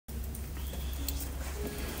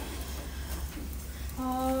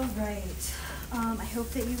right. I hope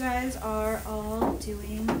that you guys are all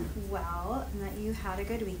doing well and that you had a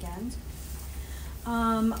good weekend.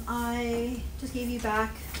 I just gave you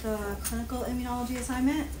back the clinical immunology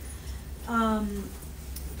assignment.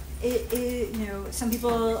 Some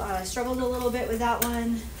people struggled a little bit with that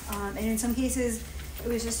one, and in some cases it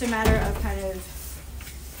was just a matter of kind of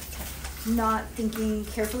not thinking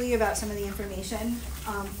carefully about some of the information.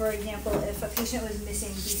 For example, if a patient was missing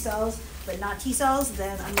B cells but not T cells,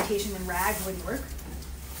 then a mutation in RAG wouldn't work,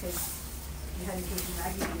 because if you had a mutation in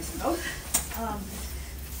RAG, you'd be missing both.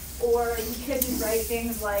 Or you could write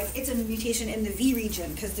things like, it's a mutation in the V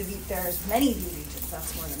region, because there's many V regions,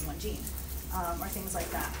 that's more than one gene, or things like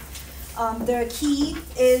that. The key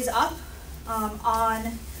is up on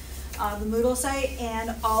the Moodle site,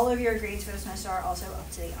 and all of your grades for the semester are also up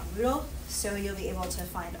to date on Moodle, so you'll be able to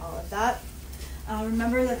find all of that.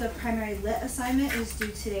 Remember that the primary lit assignment is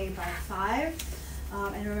due today by 5,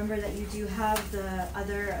 and remember that you do have the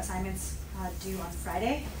other assignments due on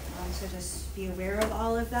Friday, so just be aware of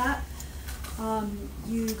all of that.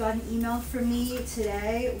 You got an email from me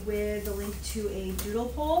today with a link to a doodle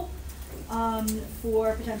poll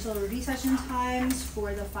for potential review session times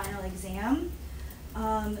for the final exam.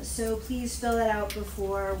 So please fill that out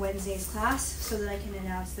before Wednesday's class so that I can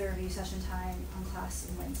announce the review session time on class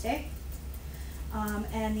on Wednesday.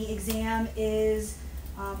 And the exam is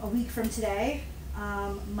a week from today,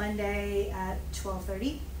 Monday at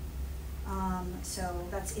 12:30. So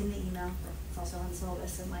that's in the email. It's also on the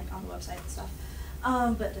syllabus and like on the website and stuff.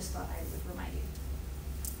 But just thought I would remind you.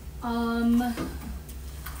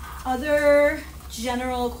 Other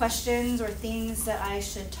general questions or things that I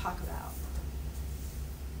should talk about.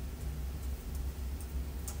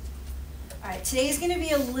 All right, today's going to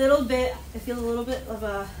be I feel a little bit of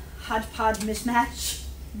a hodgepodge mismatch.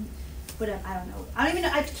 But I don't know. I don't even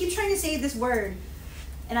know. I keep trying to say this word,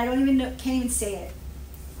 and I don't even know, can't even say it.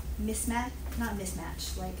 Mismatch? Not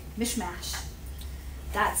mismatch, like mishmash.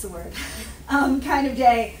 That's the word. Kind of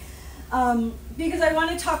day. Because I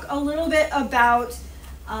want to talk a little bit about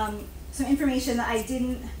some information that I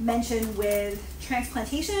didn't mention with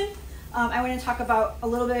transplantation. I want to talk about a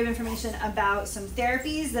little bit of information about some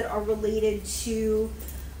therapies that are related to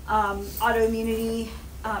autoimmunity,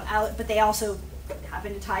 but they also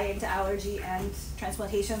happen to tie into allergy and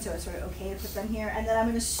transplantation, so it's sort of okay to put them here. And then I'm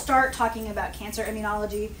going to start talking about cancer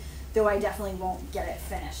immunology, though I definitely won't get it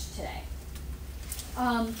finished today.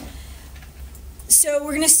 So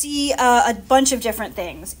we're going to see a bunch of different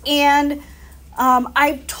things. And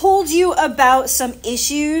I've told you about some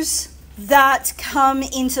issues that come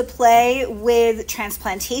into play with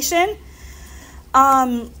transplantation.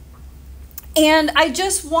 And I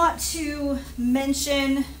just want to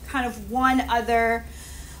mention kind of one other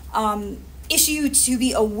issue to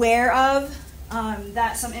be aware of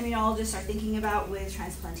that some immunologists are thinking about with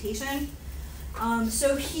transplantation.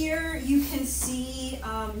 So here you can see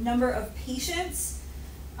number of patients,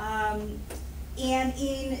 and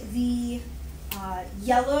in the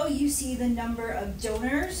yellow you see the number of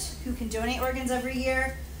donors who can donate organs every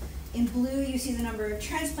year. In blue you see the number of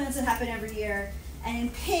transplants that happen every year. And in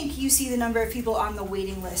pink, you see the number of people on the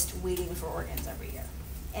waiting list waiting for organs every year.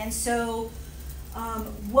 And so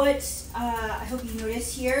what I hope you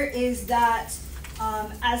notice here is that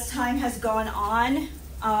as time has gone on,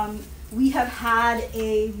 we have had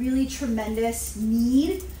a really tremendous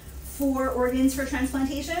need for organs for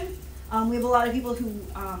transplantation. We have a lot of people who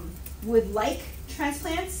would like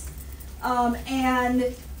transplants.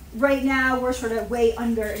 And right now, we're sort of way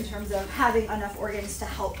under in terms of having enough organs to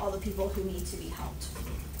help all the people who need to be helped.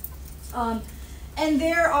 And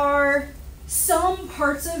there are some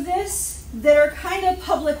parts of this that are kind of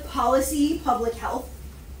public policy, public health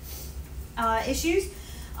issues.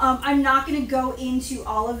 I'm not going to go into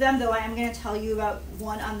all of them, though I am going to tell you about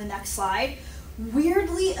one on the next slide.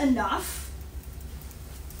 Weirdly enough,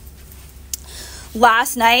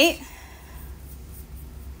 last night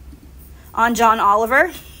on John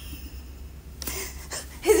Oliver,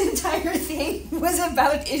 his entire thing was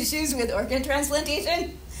about issues with organ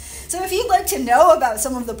transplantation. So if you'd like to know about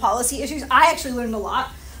some of the policy issues, I actually learned a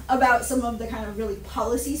lot about some of the kind of really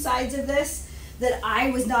policy sides of this that I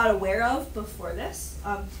was not aware of before this.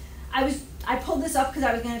 I pulled this up because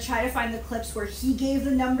I was going to try to find the clips where he gave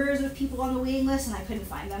the numbers of people on the waiting list, and I couldn't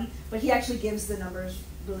find them. But he actually gives the numbers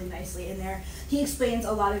really nicely in there. He explains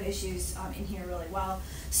a lot of issues in here really well.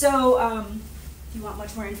 So if you want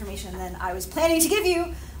much more information than I was planning to give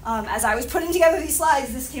you, as I was putting together these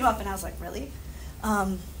slides, this came up, and I was like, really?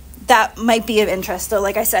 That might be of interest, though.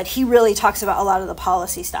 Like I said, he really talks about a lot of the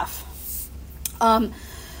policy stuff. The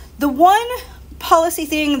one policy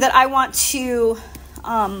thing that I want to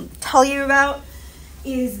tell you about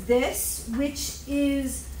is this, which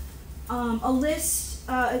is a list,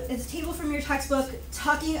 it's a table from your textbook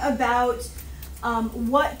talking about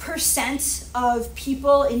what percent of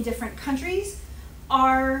people in different countries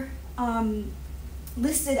are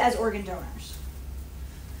listed as organ donors.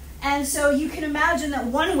 And so you can imagine that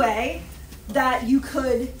one way that you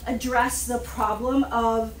could address the problem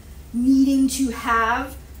of needing to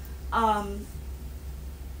have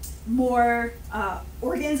more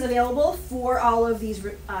organs available for all of these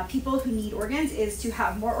people who need organs is to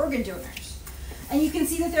have more organ donors. And you can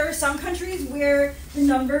see that there are some countries where the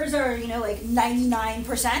numbers are, like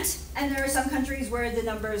 99%, and there are some countries where the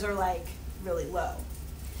numbers are like really low.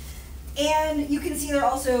 And you can see they're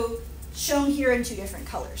also shown here in two different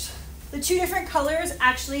colors. The two different colors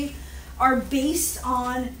actually are based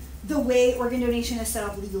on the way organ donation is set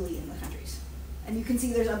up legally in the countries. And you can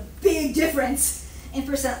see there's a big difference in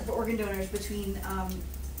percent of organ donors between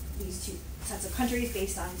these two sets of countries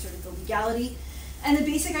based on sort of the legality. And the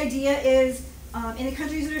basic idea is, in the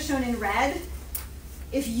countries that are shown in red,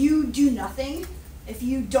 if you do nothing, if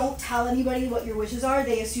you don't tell anybody what your wishes are,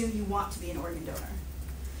 they assume you want to be an organ donor.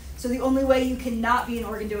 So the only way you cannot be an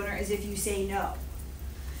organ donor is if you say no.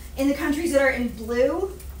 In the countries that are in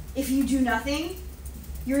blue, if you do nothing,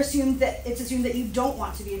 it's assumed that you don't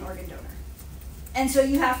want to be an organ donor. And so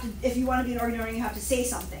you have to, if you want to be an organ donor, you have to say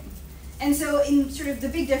something. And so in sort of the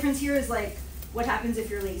big difference here is like, what happens if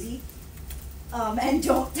you're lazy and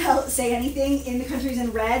don't say anything? In the countries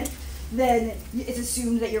in red, then it's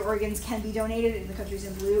assumed that your organs can be donated. In the countries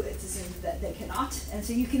in blue, it's assumed that they cannot. And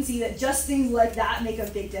so you can see that just things like that make a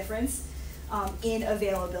big difference in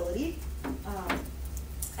availability.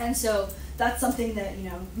 And so that's something that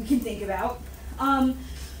we can think about.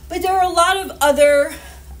 But there are a lot of other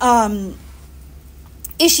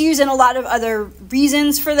issues and a lot of other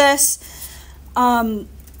reasons for this.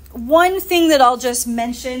 One thing that I'll just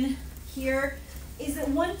mention here is that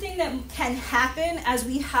one thing that can happen as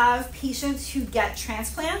we have patients who get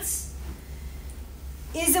transplants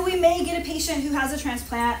is that we may get a patient who has a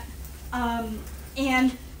transplant,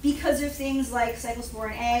 and because of things like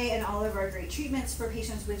cyclosporin A and all of our great treatments for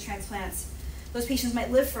patients with transplants, those patients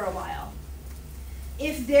might live for a while.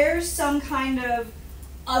 If there's some kind of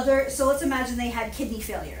so let's imagine they had kidney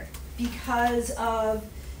failure because of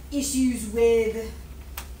issues with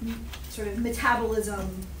sort of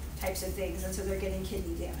metabolism types of things, and so they're getting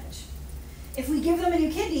kidney damage. If we give them a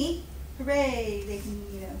new kidney, hooray, they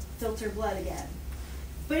can filter blood again.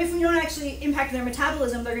 But if we don't actually impact their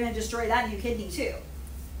metabolism, they're going to destroy that new kidney too.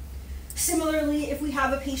 Similarly, if we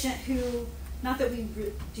have a patient who, not that we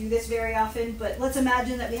do this very often, but let's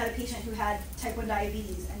imagine that we had a patient who had type 1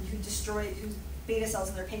 diabetes and whose beta cells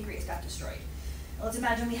in their pancreas got destroyed. Let's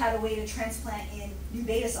imagine we had a way to transplant in new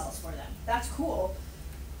beta cells for them. That's cool,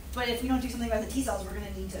 but if we don't do something about the T cells, we're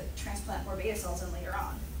going to need to transplant more beta cells in later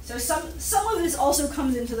on. So some of this also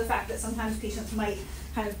comes into the fact that sometimes patients might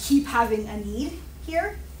kind of keep having a need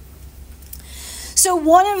here. So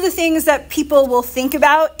one of the things that people will think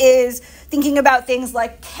about is thinking about things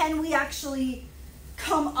like, can we actually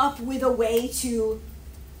come up with a way to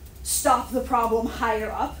stop the problem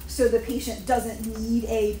higher up so the patient doesn't need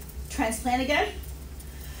a transplant again?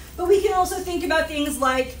 But we can also think about things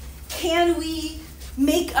like, can we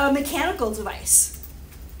make a mechanical device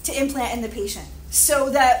to implant in the patient so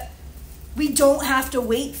that we don't have to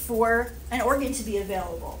wait for an organ to be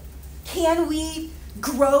available? Can we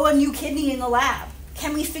grow a new kidney in the lab?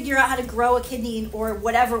 Can we figure out how to grow a kidney or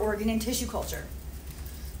whatever organ in tissue culture?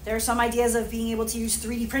 There are some ideas of being able to use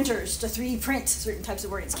 3D printers to 3D print certain types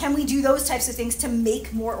of organs. Can we do those types of things to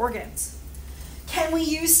make more organs? Can we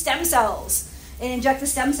use stem cells and inject the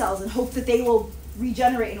stem cells and hope that they will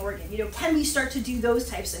regenerate an organ? Can we start to do those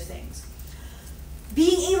types of things?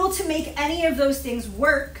 Being able to make any of those things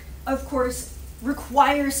work, of course,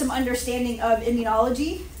 requires some understanding of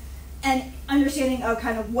immunology and understanding of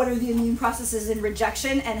kind of what are the immune processes in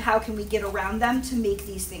rejection and how can we get around them to make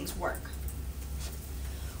these things work.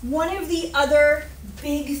 One of the other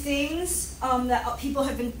big things that people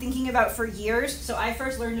have been thinking about for years, so I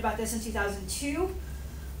first learned about this in 2002,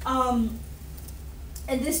 and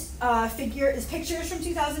this pictures from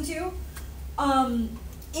 2002,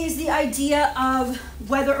 is the idea of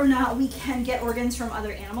whether or not we can get organs from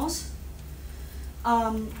other animals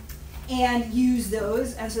and use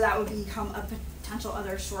those, and so that would become a potential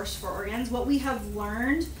other source for organs. What we have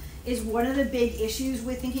learned is one of the big issues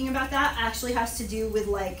with thinking about that actually has to do with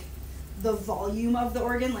like the volume of the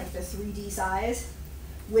organ, like the 3D size,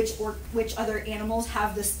 which other animals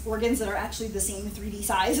have organs that are actually the same 3D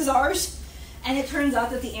size as ours. And it turns out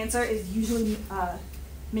that the answer is usually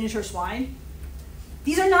miniature swine.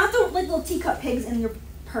 these are not the like little teacup pigs in your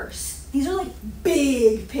purse. These are like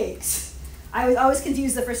big pigs. I was always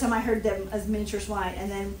confused the first time I heard them as miniature swine,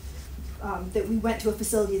 and then that we went to a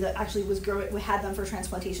facility that actually was growing, we had them for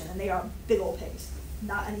transplantation, and they are big old pigs.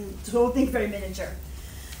 Not, I mean, don't think very miniature.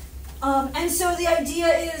 And so the idea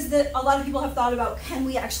is that a lot of people have thought about, can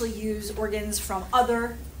we actually use organs from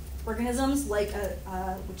other organisms, like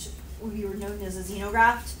which we were known as a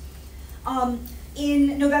xenograft.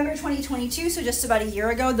 In November 2022, so just about a year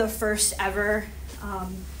ago, the first ever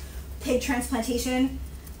pig transplantation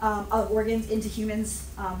of organs into humans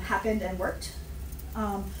happened and worked.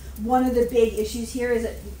 One of the big issues here is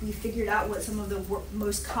that we figured out what some of the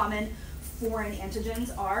most common foreign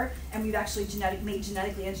antigens are, and we've actually made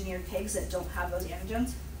genetically engineered pigs that don't have those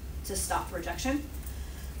antigens to stop rejection.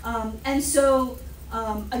 And so,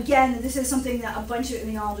 again, this is something that a bunch of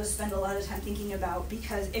immunologists spend a lot of time thinking about,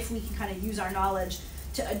 because if we can kind of use our knowledge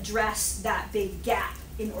to address that big gap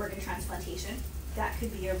in organ transplantation, that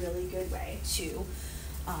could be a really good way to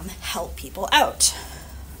help people out.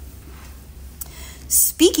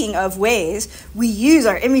 Speaking of ways we use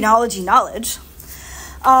our immunology knowledge,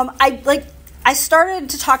 I started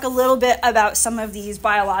to talk a little bit about some of these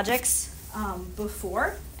biologics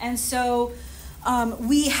before, and so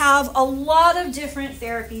we have a lot of different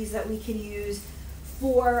therapies that we can use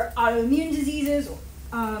for autoimmune diseases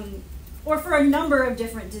or for a number of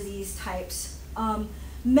different disease types,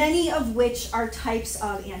 many of which are types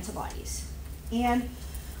of antibodies. And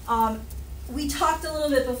we talked a little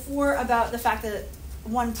bit before about the fact that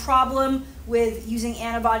one problem with using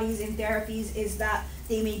antibodies in therapies is that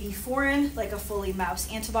they may be foreign, like a fully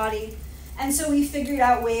mouse antibody. And so we figured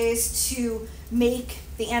out ways to make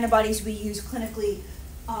the antibodies we use clinically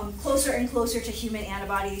closer and closer to human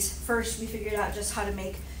antibodies. First, we figured out just how to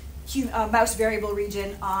make a mouse variable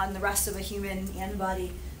region on the rest of a human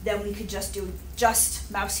antibody. Then we could just do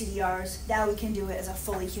just mouse CDRs. Now we can do it as a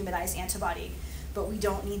fully humanized antibody, but we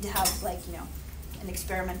don't need to have an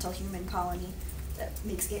experimental human colony that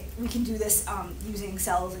makes it. We can do this using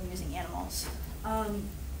cells and using animals.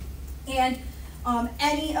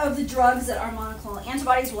 Any of the drugs that are monoclonal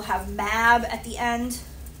antibodies will have MAB at the end,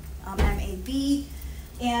 MAB,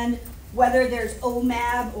 and whether there's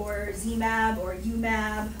OMAB or ZMAB or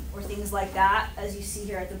UMAB or things like that, as you see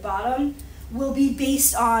here at the bottom, will be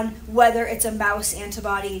based on whether it's a mouse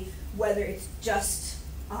antibody, whether it's just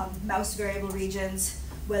mouse variable regions,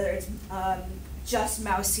 whether it's just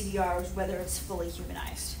mouse CDRs, whether it's fully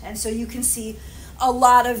humanized. And so you can see a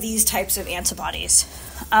lot of these types of antibodies.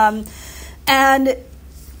 And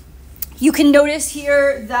you can notice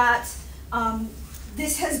here that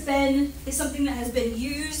this is something that has been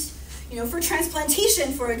used, for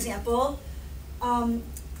transplantation, for example,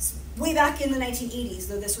 way back in the 1980s,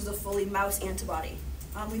 though this was a fully mouse antibody.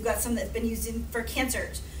 We've got some that's been used for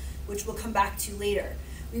cancers, which we'll come back to later.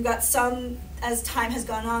 We've got some, as time has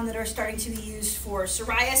gone on, that are starting to be used for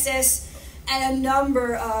psoriasis, and a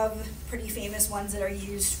number of pretty famous ones that are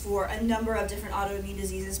used for a number of different autoimmune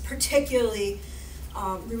diseases, particularly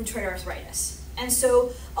rheumatoid arthritis. And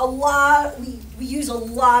so we use a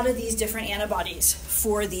lot of these different antibodies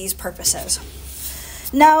for these purposes.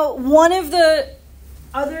 Now, one of the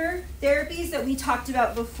other therapies that we talked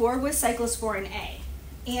about before was cyclosporin A.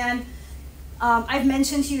 And I've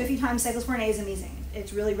mentioned to you a few times, cyclosporin A is amazing.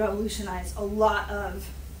 It's really revolutionized a lot of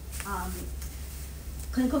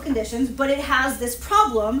clinical conditions, but it has this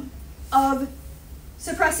problem of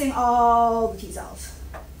suppressing all the T cells.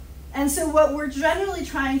 And so what we're generally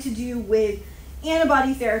trying to do with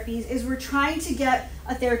antibody therapies is we're trying to get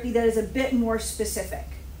a therapy that is a bit more specific.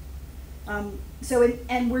 And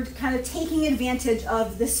we're kind of taking advantage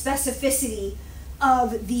of the specificity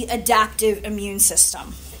of the adaptive immune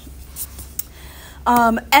system.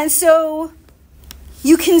 And so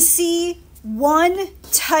you can see one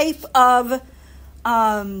type of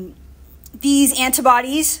these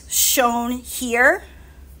antibodies shown here.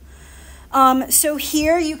 So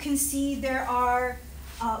here you can see there are,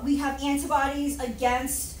 we have antibodies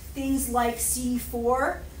against things like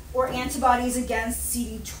CD4 or antibodies against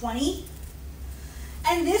CD20.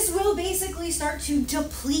 And this will basically start to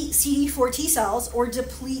deplete CD4 T cells or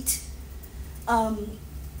deplete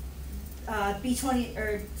B20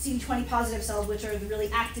 or CD20 positive cells, which are the really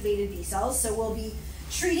activated B cells. So we'll be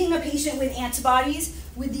treating a patient with antibodies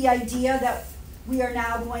with the idea that we are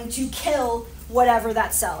now going to kill whatever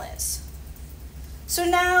that cell is. So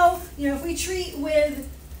now, if we treat with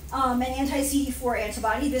an anti-CD4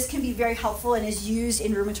 antibody, this can be very helpful and is used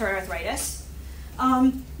in rheumatoid arthritis.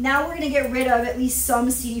 Now we're going to get rid of at least some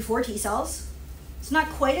CD4 T cells. It's not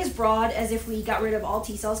quite as broad as if we got rid of all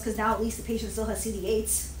T cells, because now at least the patient still has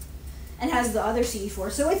CD8s. and has the other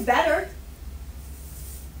CD4. So it's better.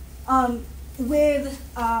 With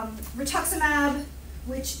rituximab,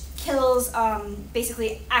 which kills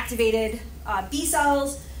basically activated B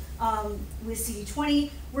cells with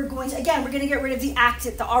CD20, we're going to get rid of the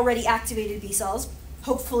already activated B cells.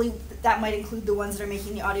 Hopefully that might include the ones that are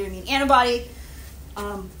making the autoimmune antibody. It's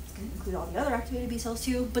going to include all the other activated B cells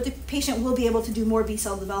too, but the patient will be able to do more B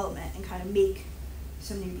cell development and kind of make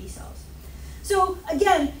some new B cells. So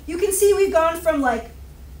again, you can see we've gone from like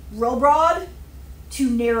real broad to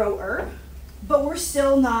narrower, but we're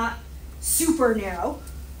still not super narrow.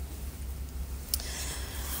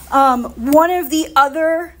 One of the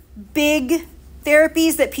other big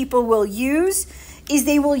therapies that people will use is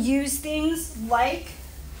they will use things like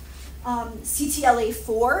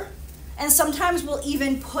CTLA4, and sometimes we'll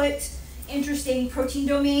even put interesting protein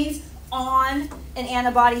domains on an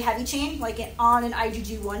antibody heavy chain, like on an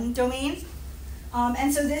IgG1 domain.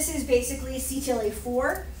 And so this is basically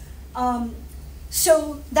CTLA4.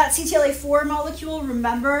 So that CTLA4 molecule,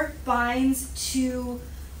 remember, binds to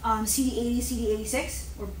CD80, CD86,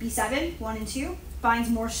 or B7, 1 and 2, binds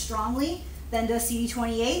more strongly than does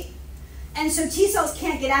CD28. And so T cells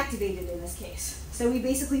can't get activated in this case. So we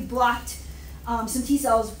basically blocked some T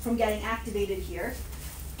cells from getting activated here.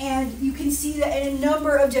 And you can see that in a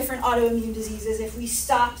number of different autoimmune diseases, if we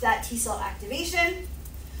stop that T cell activation,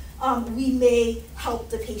 we may help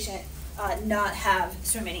the patient not have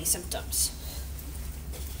so many symptoms.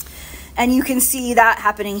 And you can see that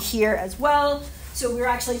happening here as well. So we're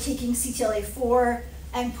actually taking CTLA4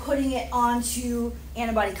 and putting it onto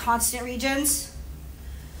antibody constant regions.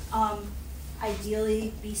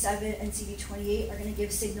 Ideally, B7 and CD28 are going to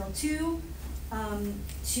give signal 2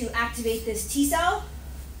 to activate this T cell.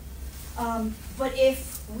 But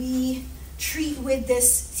if we treat with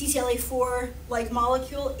this CTLA4-like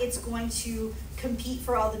molecule, it's going to compete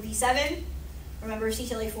for all the B7. Remember,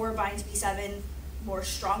 CTLA4 binds B7 more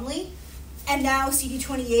strongly. And now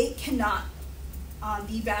CD28 cannot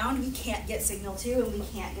be bound. We can't get signal 2, and we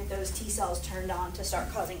can't get those T cells turned on to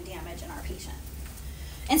start causing damage in our patient.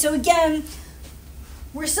 And so again,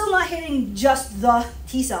 we're still not hitting just the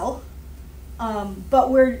T cell, but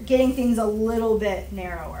we're getting things a little bit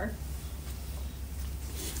narrower.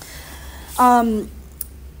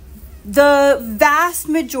 The vast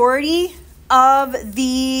majority of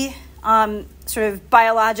the sort of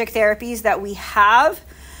biologic therapies that we have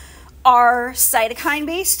are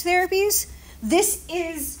cytokine-based therapies. This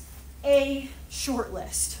is a short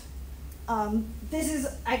list.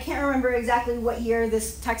 I can't remember exactly what year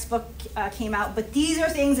this textbook came out, but these are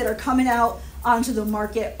things that are coming out onto the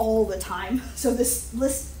market all the time. So this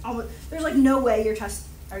list, there's like no way your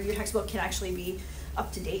textbook can actually be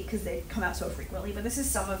up to date because they come out so frequently, but this is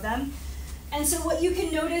some of them. And so what you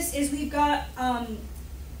can notice is we've got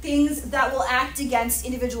things that will act against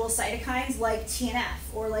individual cytokines like TNF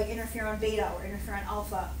or like interferon beta or interferon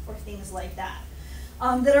alpha or things like that,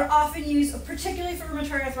 that are often used particularly for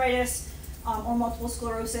rheumatoid arthritis or multiple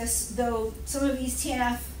sclerosis, though some of these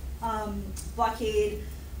TNF blockade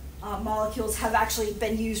molecules have actually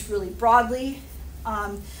been used really broadly.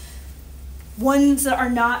 Ones that are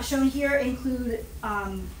not shown here include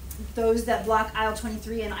those that block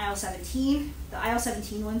IL-23 and IL-17. The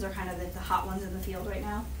IL-17 ones are kind of the hot ones in the field right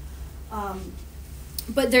now.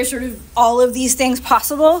 But there's sort of all of these things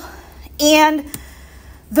possible. And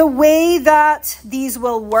the way that these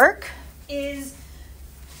will work is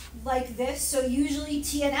like this. So usually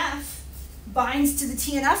TNF binds to the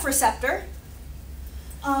TNF receptor,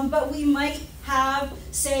 but we might have,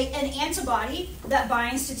 say, an antibody that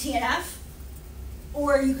binds to TNF,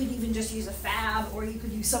 or you could even just use a Fab, or you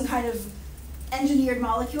could use some kind of engineered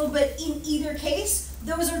molecule. But in either case,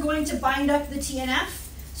 those are going to bind up the TNF,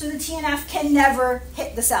 so the TNF can never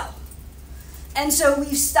hit the cell. And so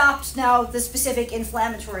we've stopped now the specific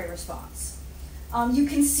inflammatory response. You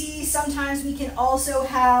can see sometimes we can also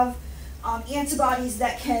have antibodies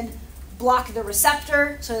that can block the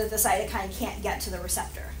receptor so that the cytokine can't get to the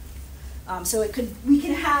receptor. So we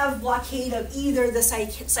can have blockade of either the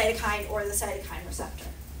cytokine or the cytokine receptor.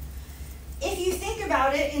 If you think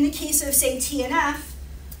about it, in the case of, say, TNF,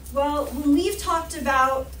 well, when we've talked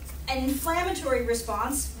about an inflammatory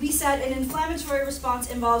response, we said an inflammatory response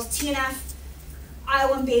involves TNF,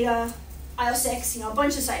 IL-1 beta, IL-6, a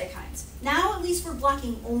bunch of cytokines. Now at least we're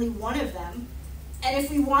blocking only one of them, and if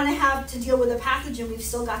we want to have to deal with a pathogen, we've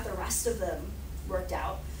still got the rest of them worked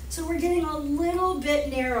out. So we're getting a little bit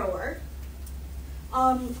narrower.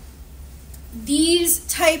 These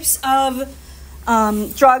types of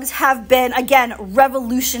drugs have been, again,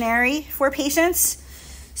 revolutionary for patients.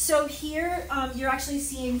 So here you're actually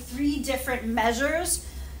seeing 3 different measures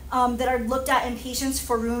that are looked at in patients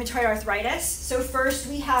for rheumatoid arthritis. So first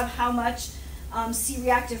we have how much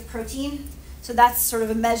C-reactive protein. So that's sort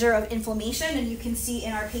of a measure of inflammation, and you can see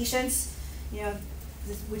in our patients,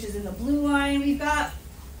 which is in the blue line, we've got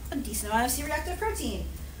a decent amount of C-reactive protein.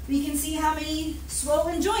 We can see how many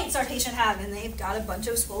swollen joints our patient have, and they've got a bunch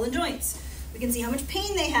of swollen joints. We can see how much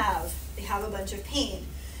pain they have. They have a bunch of pain.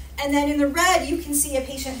 And then in the red, you can see a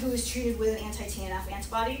patient who was treated with an anti-TNF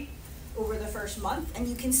antibody over the first month, and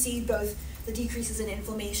you can see both the decreases in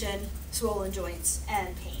inflammation, swollen joints,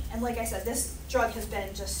 and pain. And like I said, this drug has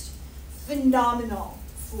been just phenomenal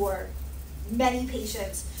for many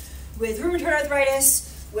patients with rheumatoid arthritis,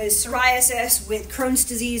 with psoriasis, with Crohn's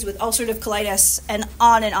disease, with ulcerative colitis, and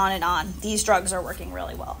on and on and on. These drugs are working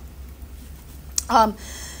really well.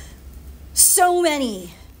 So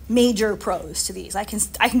many major pros to these. I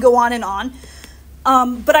can go on and on.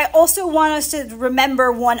 But I also want us to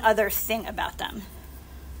remember one other thing about them.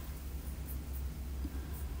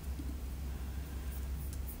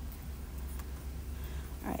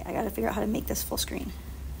 All right, I got to figure out how to make this full screen.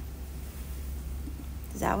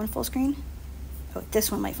 Is that one full screen? Oh,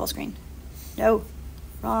 this one might full screen. No,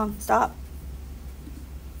 wrong, stop.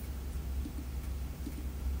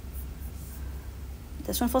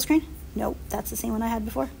 This one full screen? Nope, that's the same one I had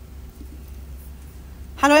before.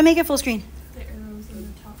 How do I make it full screen? The arrows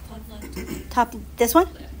in the top left. Top, this one?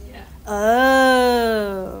 Yeah.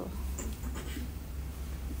 Oh.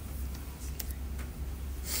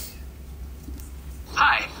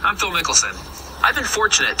 Hi, I'm Phil Mickelson. I've been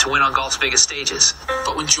fortunate to win on golf's biggest stages.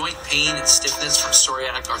 But when joint pain and stiffness from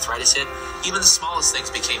psoriatic arthritis hit, even the smallest things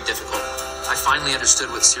became difficult. I finally understood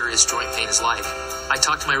what serious joint pain is like. I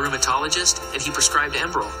talked to my rheumatologist, and he prescribed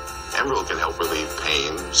Enbrel. Enbrel can help relieve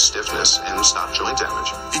pain, stiffness, and stop joint damage.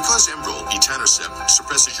 Because Enbrel, etanercept,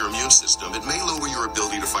 suppresses your immune system, it may lower your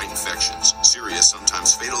ability to fight infections. Serious,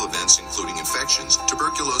 sometimes fatal events, including infections,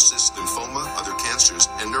 tuberculosis, lymphoma, other cancers,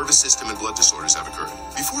 and nervous system and blood disorders have occurred.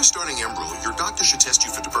 Before starting Enbrel, your doctor should test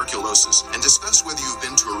you for tuberculosis and discuss whether you've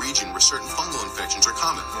been to a region where certain fungal infections are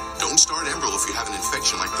common. Don't start Enbrel if you have an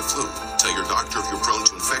infection like the flu. Tell your doctor if you're prone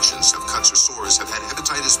to infections, have cuts or sores, have had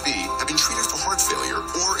hepatitis B, have been treated for heart failure,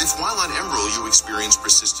 or if while on Enbrel you experience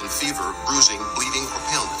persistent fever, bruising, bleeding, or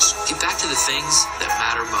paleness. Get back to the things that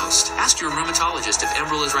matter most. Ask your rheumatologist if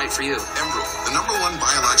Enbrel is right for you. Enbrel, the #1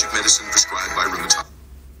 biologic medicine prescribed by rheumatologists.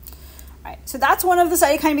 All right, so that's one of the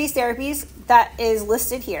cytokine-based therapies that is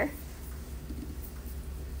listed here.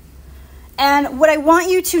 And what I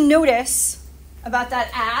want you to notice about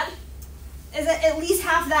that ad is that at least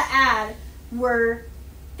half that ad were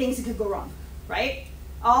things that could go wrong, right?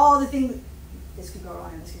 All the things, this could go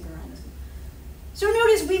wrong, and this could go wrong, and this could. So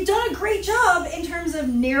notice we've done a great job in terms of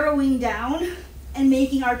narrowing down and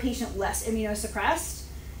making our patient less immunosuppressed,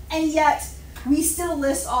 and yet we still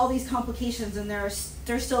list all these complications, and there's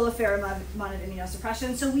still a fair amount of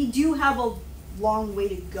immunosuppression. So we do have a long way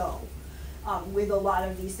to go with a lot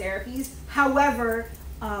of these therapies. However,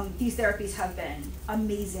 these therapies have been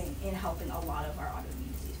amazing in helping a lot of our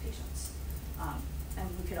autoimmune disease patients. And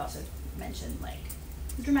we could also mention like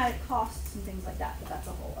dramatic costs and things like that, but that's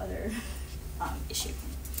a whole other issue.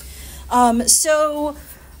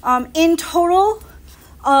 In total,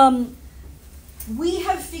 we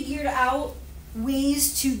have figured out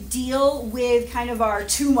ways to deal with kind of our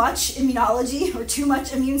too much immunology or too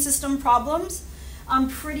much immune system problems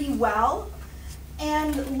pretty well.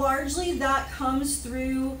 And largely that comes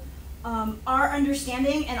through our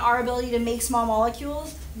understanding and our ability to make small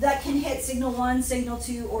molecules that can hit signal 1, signal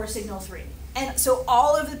 2, or signal 3. And so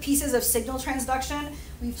all of the pieces of signal transduction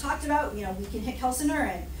we've talked about, we can hit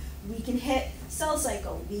calcineurin, we can hit cell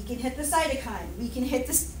cycle, we can hit the cytokine, we can hit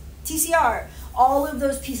the TCR, all of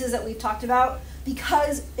those pieces that we've talked about,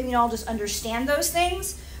 because immunologists understand those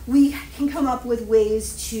things, we can come up with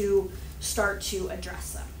ways to start to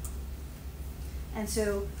address them. And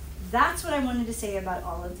so that's what I wanted to say about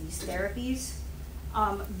all of these therapies.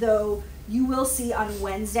 Though you will see on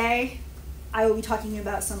Wednesday, I will be talking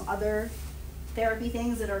about some other therapy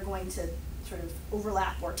things that are going to sort of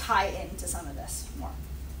overlap or tie into some of this more.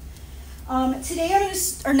 Today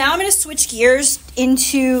now I'm going to switch gears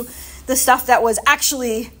into the stuff that was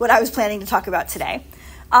actually what I was planning to talk about today.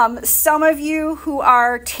 Some of you who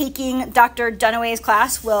are taking Dr. Dunaway's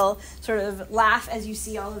class will sort of laugh as you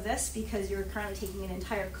see all of this because you're currently taking an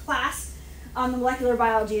entire class on the molecular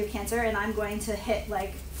biology of cancer, and I'm going to hit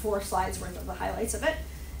like 4 slides worth of the highlights of it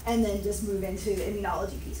and then just move into the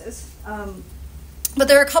immunology pieces. But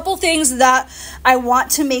there are a couple things that I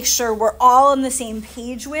want to make sure we're all on the same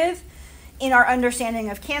page with in our understanding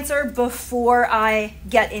of cancer before I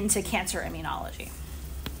get into cancer immunology.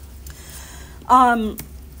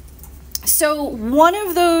 So one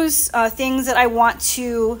of those things that I want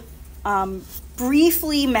to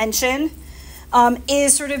briefly mention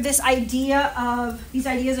is sort of these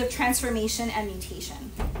ideas of transformation and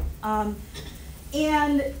mutation.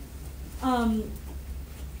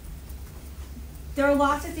 There are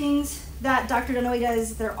lots of things that Dr. Dunaway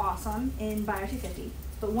does that are awesome in Bio 250.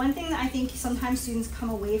 But one thing that I think sometimes students come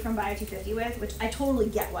away from Bio 250 with, which I totally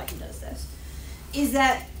get why he does this, is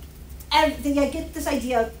that they get this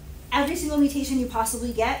idea of every single mutation you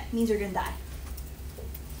possibly get means you're going to die.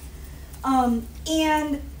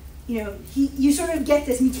 And you sort of get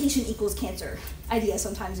this mutation equals cancer idea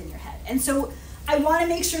sometimes in your head. And so I want to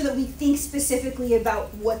make sure that we think specifically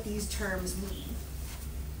about what these terms mean.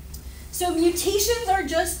 So mutations are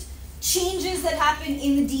just changes that happen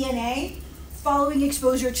in the DNA following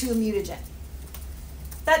exposure to a mutagen.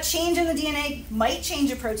 That change in the DNA might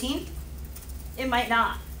change a protein. It might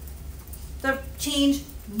not. The change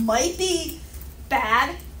might be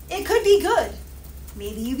bad. It could be good.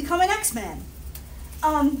 Maybe you become an X-Man.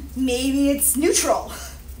 Maybe it's neutral.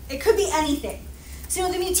 It could be anything.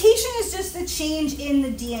 So the mutation is just the change in the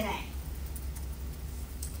DNA.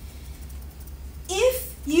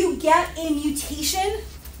 If you get a mutation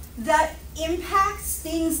that impacts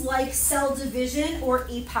things like cell division or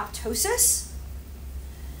apoptosis,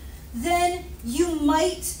 then you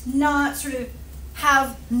might not sort of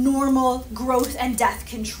have normal growth and death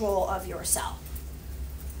control of your cell.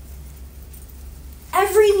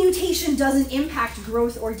 Every mutation doesn't impact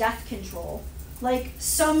growth or death control. Like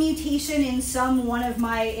some mutation in one of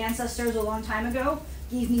my ancestors a long time ago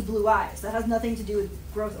gave me blue eyes. That has nothing to do with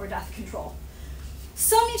growth or death control.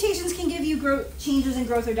 Some mutations can give you changes in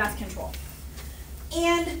growth or death control.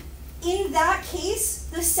 And in that case,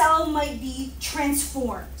 the cell might be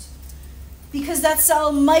transformed because that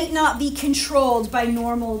cell might not be controlled by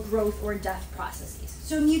normal growth or death processes.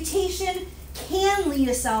 So mutation can lead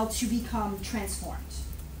a cell to become transformed.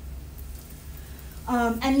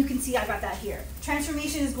 And you can see I got that here.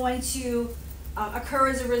 Transformation is going to occur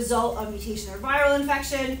as a result of mutation or viral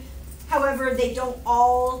infection. However,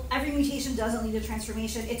 every mutation doesn't lead to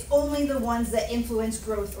transformation. It's only the ones that influence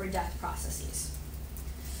growth or death processes.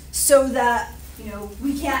 So that,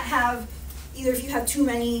 we can't have, either if you have too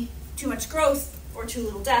much growth or too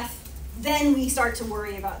little death, then we start to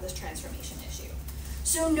worry about this transformation issue.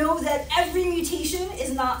 So know that every mutation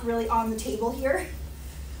is not really on the table here.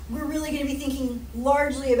 We're really going to be thinking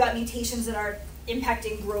largely about mutations that are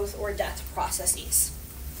impacting growth or death processes.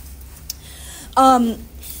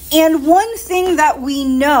 And one thing that we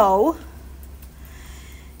know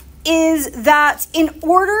is that in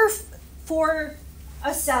order for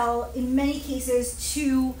a cell, in many cases,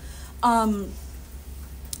 to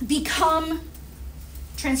become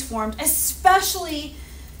transformed, especially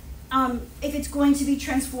if it's going to be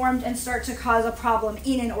transformed and start to cause a problem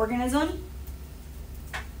in an organism,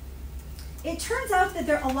 it turns out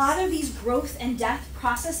that a lot of these growth and death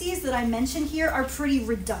processes that I mentioned here are pretty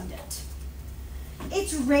redundant.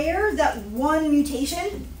 It's rare that one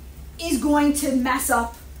mutation is going to mess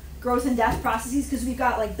up growth and death processes because we've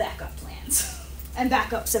got like backup plans and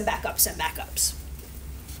backups and backups and backups.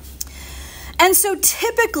 And so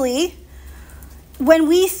typically when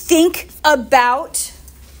we think about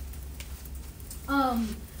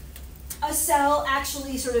a cell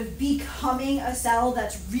actually sort of becoming a cell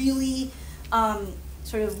that's really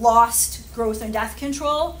sort of lost growth and death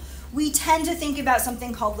control, we tend to think about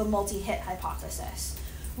something called the multi-hit hypothesis,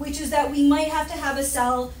 which is that we might have to have a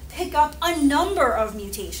cell pick up a number of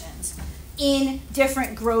mutations in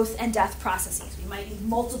different growth and death processes. We might need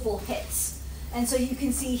multiple hits. And so you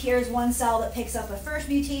can see here's one cell that picks up a first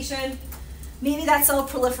mutation. Maybe that cell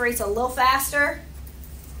proliferates a little faster.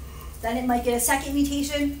 Then it might get a second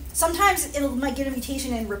mutation. Sometimes it might get a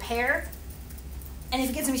mutation in repair. And if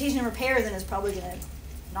it gets a mutation in repair, then it's probably going to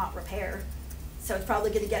not repair. So it's probably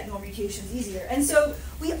going to get more mutations easier. And so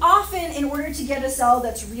we often, in order to get a cell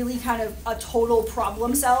that's really kind of a total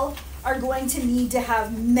problem cell, are going to need to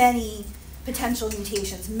have many potential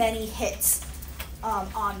mutations, many hits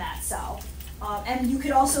on that cell. And you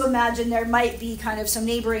could also imagine there might be kind of some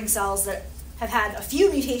neighboring cells that have had a few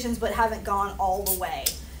mutations but haven't gone all the way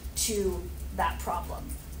to that problem.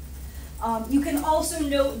 You can also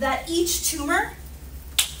note that each tumor,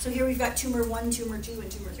 so here we've got tumor 1, tumor 2,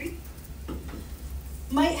 and tumor 3,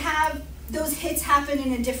 might have those hits happen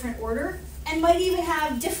in a different order and might even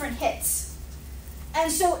have different hits.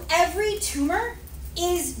 And so every tumor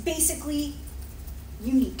is basically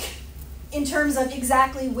unique in terms of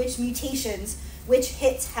exactly which mutations, which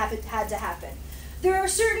hits had to happen. There are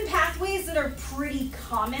certain pathways that are pretty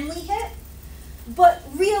commonly hit, But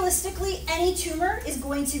realistically, any tumor is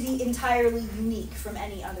going to be entirely unique from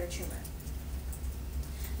any other tumor.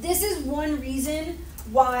 This is one reason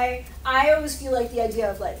why I always feel like the idea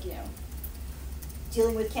of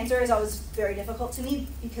dealing with cancer is always very difficult to me,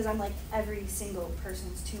 because I'm like, every single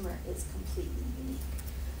person's tumor is completely unique.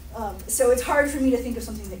 So it's hard for me to think of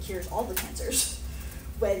something that cures all the cancers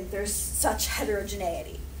when there's such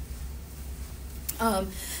heterogeneity. And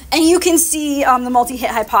you can see the multi-hit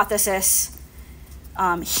hypothesis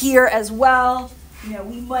here as well.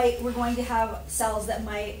 We're going to have cells that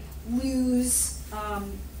might lose,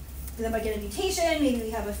 that might get a mutation. Maybe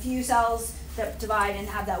we have a few cells that divide and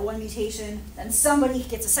have that one mutation. Then somebody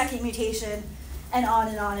gets a second mutation, and on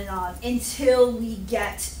and on and on until we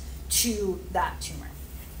get to that tumor.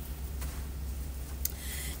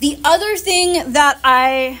 The other thing that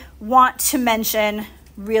I want to mention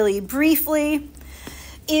really briefly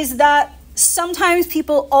is that sometimes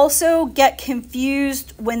people also get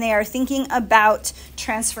confused when they are thinking about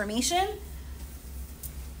transformation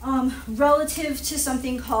relative to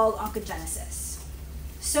something called oncogenesis.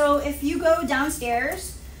 So if you go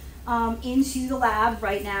downstairs into the lab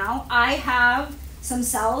right now, I have some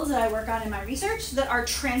cells that I work on in my research that are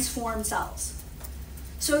transformed cells.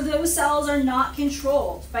 So those cells are not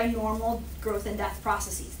controlled by normal growth and death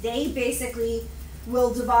processes. They basically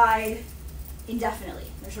will divide indefinitely.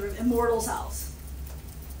 They're sort of immortal cells.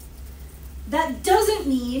 That doesn't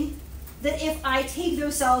mean that if I take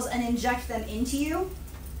those cells and inject them into you,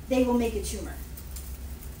 they will make a tumor.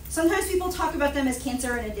 Sometimes people talk about them as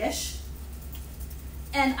cancer in a dish.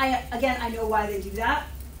 And I know why they do that.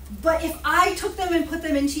 But if I took them and put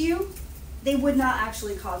them into you, they would not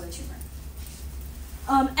actually cause a tumor.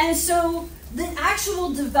 And so the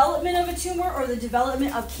actual development of a tumor or the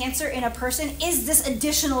development of cancer in a person is this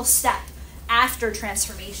additional step after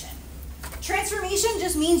transformation. Transformation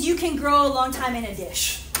just means you can grow a long time in a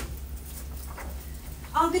dish.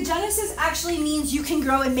 Oncogenesis actually means you can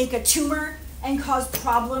grow and make a tumor and cause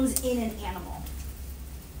problems in an animal.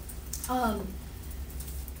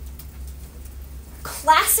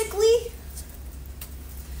 Classically,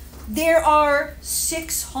 there are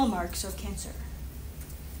 6 hallmarks of cancer.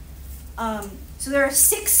 So there are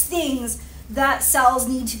 6 things that cells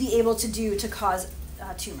need to be able to do to cause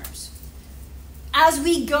tumors. As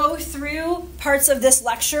we go through parts of this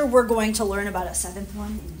lecture, we're going to learn about a 7th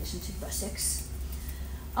one in addition to the 6.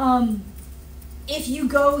 If you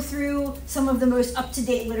go through some of the most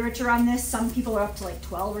up-to-date literature on this, some people are up to like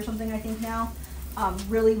 12 or something, I think now.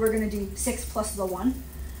 Really, we're going to do 6 plus the 1.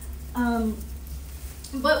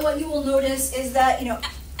 But what you will notice is that,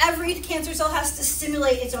 every cancer cell has to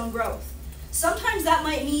stimulate its own growth. Sometimes that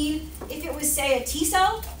might mean, if it was, say, a T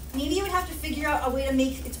cell, maybe it would have to figure out a way to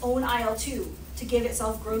make its own IL-2 to give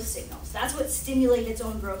itself growth signals. That's what stimulate its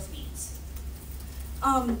own growth means.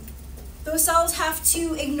 Those cells have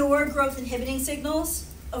to ignore growth inhibiting signals,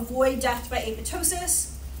 avoid death by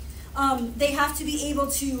apoptosis. They have to be able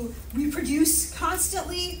to reproduce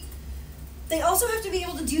constantly. They also have to be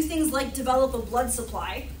able to do things like develop a blood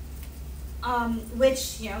supply,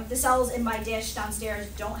 which the cells in my dish downstairs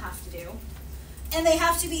don't have to do. And they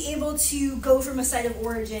have to be able to go from a site of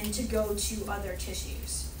origin to go to other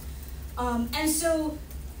tissues. And so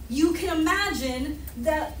you can imagine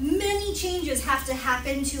that many changes have to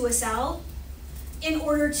happen to a cell in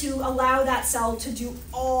order to allow that cell to do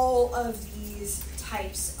all of these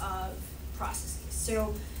types of processes.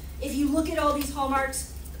 So if you look at all these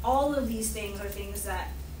hallmarks, all of these things are things that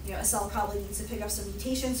a cell probably needs to pick up some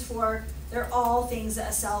mutations for. They're all things that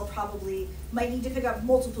a cell probably might need to pick up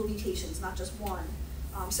multiple mutations, not just one.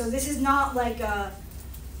 So this is not like a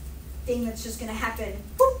thing that's just going to happen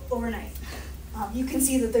whoop, overnight. You can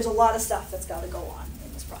see that there's a lot of stuff that's got to go on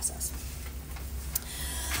in this process.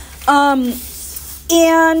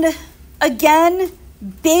 And again,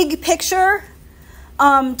 big picture,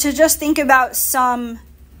 to just think about some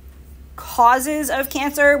causes of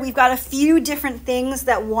cancer, we've got a few different things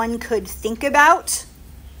that one could think about.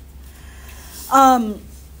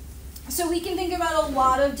 So we can think about a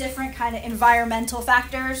lot of different kind of environmental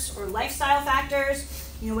factors or lifestyle factors,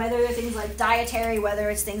 whether they're things like dietary, whether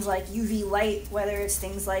it's things like UV light, whether it's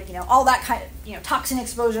things like, all that kind of, toxin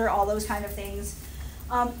exposure, all those kind of things,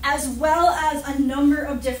 as well as a number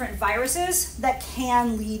of different viruses that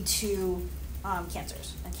can lead to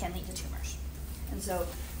cancers and can lead to tumors. And so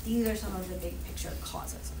these are some of the big picture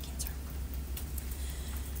causes of cancer.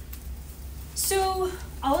 So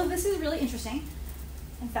all of this is really interesting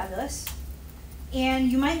and fabulous.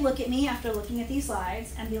 And you might look at me after looking at these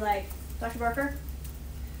slides and be like, Dr. Barker,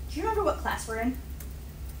 do you remember what class we're in?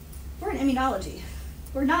 We're in immunology.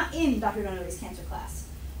 We're not in Dr. Dunaway's cancer class.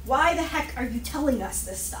 Why the heck are you telling us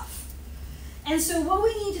this stuff? And so what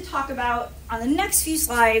we need to talk about on the next few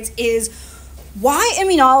slides is why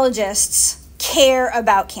immunologists care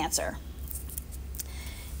about cancer.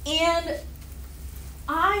 And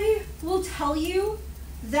I will tell you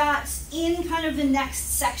that in kind of the next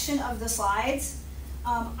section of the slides,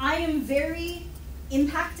 I am very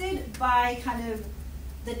impacted by kind of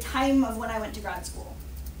the time of when I went to grad school.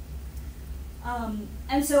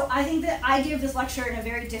 And so I think that I give this lecture in a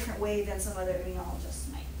very different way than some other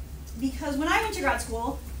immunologists might. Because when I went to grad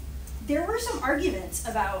school, there were some arguments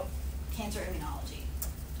about cancer immunology.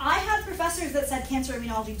 I had professors that said cancer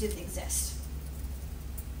immunology didn't exist.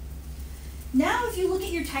 Now, if you look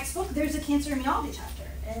at your textbook, there's a cancer immunology chapter.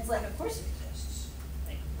 And it's like, of course it exists.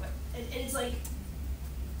 Like, what? It's like,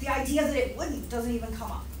 the idea that it wouldn't doesn't even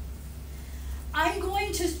come up. I'm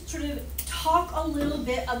going to sort of talk a little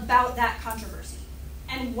bit about that controversy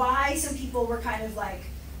and why some people were kind of like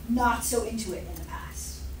not so into it in the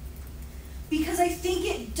past. Because I think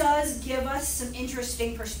it does give us some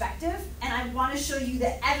interesting perspective, and I want to show you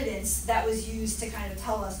the evidence that was used to kind of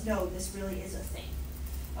tell us, no, this really is a thing.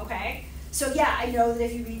 Okay? So yeah, I know that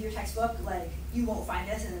if you read your textbook, like, you won't find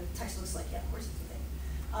this, and the textbook's like, yeah, of course it's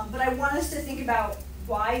a thing. But I want us to think about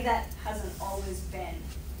why that hasn't always been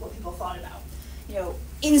what people thought about. You know,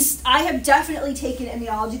 I have definitely taken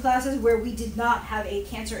immunology classes where we did not have a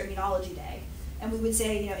cancer immunology day, and we would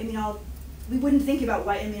say, you know, we wouldn't think about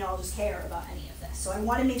why immunologists care about any of this. So I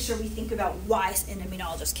want to make sure we think about why an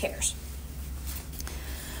immunologist cares.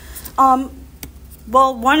 Well,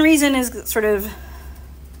 one reason is sort of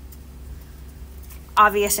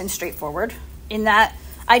obvious and straightforward, in that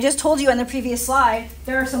I just told you on the previous slide,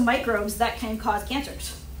 there are some microbes that can cause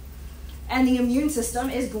cancers. And the immune system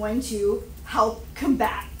is going to help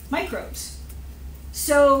combat microbes.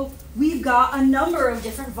 So we've got a number of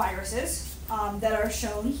different viruses that are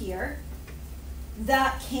shown here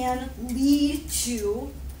that can lead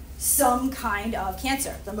to some kind of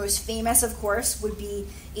cancer. The most famous, of course, would be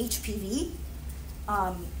HPV,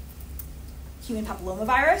 human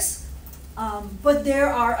papillomavirus. But there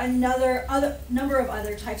are other number of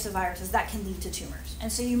other types of viruses that can lead to tumors.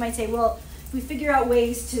 And so you might say, well, if we figure out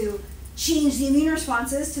ways to change the immune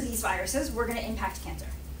responses to these viruses, we're going to impact cancer.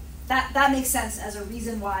 That makes sense as a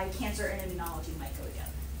reason why cancer and immunology might go together.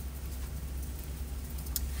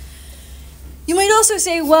 You might also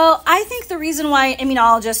say, well, I think the reason why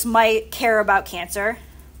immunologists might care about cancer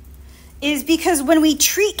is because when we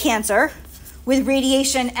treat cancer with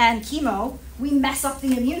radiation and chemo, we mess up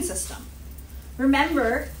the immune system.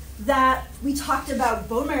 Remember that we talked about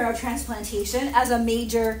bone marrow transplantation as a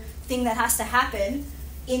major thing that has to happen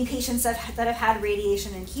in patients that have had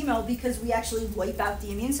radiation and chemo, because we actually wipe out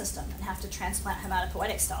the immune system and have to transplant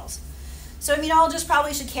hematopoietic cells. So immunologists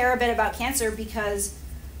probably should care a bit about cancer because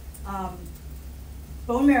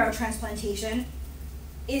bone marrow transplantation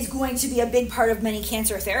is going to be a big part of many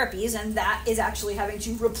cancer therapies, and that is actually having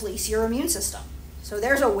to replace your immune system. So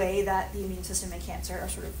there's a way that the immune system and cancer are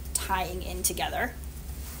sort of tying in together.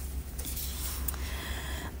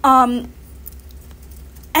 And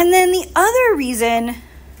then the other reason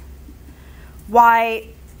why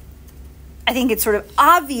I think it's sort of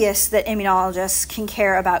obvious that immunologists can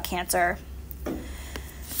care about cancer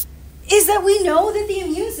is that we know that the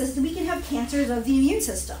immune system, we can have cancers of the immune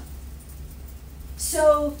system.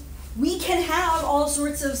 So we can have all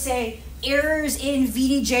sorts of, say, errors in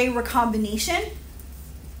VDJ recombination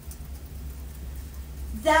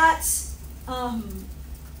that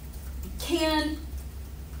can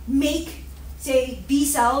make, say, B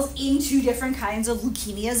cells into different kinds of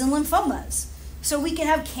leukemias and lymphomas. So we can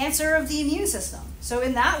have cancer of the immune system. So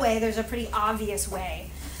in that way, there's a pretty obvious way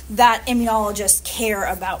that immunologists care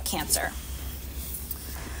about cancer.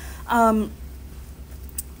 And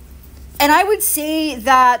I would say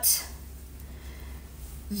that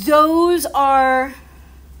those are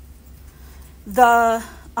the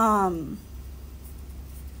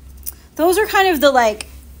those are kind of the like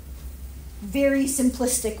very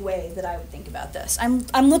simplistic way that I would think about this.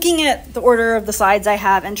 I'm looking at the order of the slides I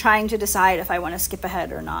have and trying to decide if I want to skip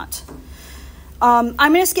ahead or not. I'm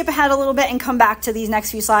going to skip ahead a little bit and come back to these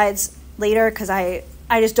next few slides later because I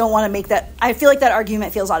just don't want to make that, I feel like that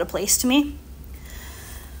argument feels out of place to me.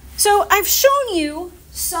 So I've shown you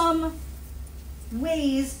some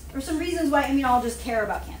ways or some reasons why immunologists care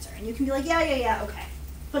about cancer. And you can be like, yeah, okay.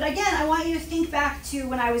 But again, I want you to think back to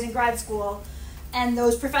when I was in grad school and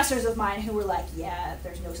those professors of mine who were like, yeah,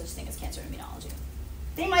 there's no such thing as cancer immunology.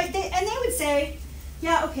 They would say,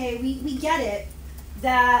 yeah, okay, we get it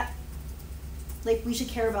that like we should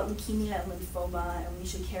care about leukemia and lymphoma and we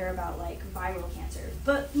should care about like viral cancers.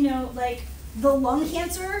 But, you know, like the lung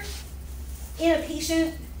cancer in a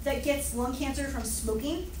patient that gets lung cancer from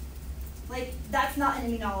smoking, like, that's not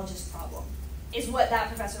an immunologist problem, is what that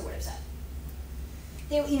professor would have said.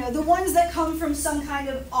 They, you know, the ones that come from some kind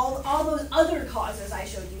of all those other causes I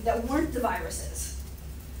showed you that weren't the viruses,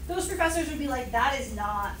 those professors would be like, that is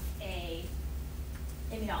not a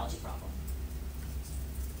immunology problem.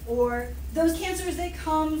 Or those cancers that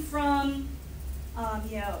come from,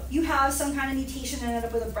 you know, you have some kind of mutation and ended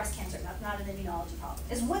up with a breast cancer. That's not an immunology problem,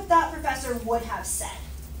 is what that professor would have said.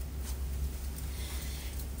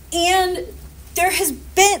 And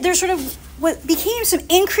there's sort of what became some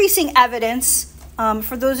increasing evidence.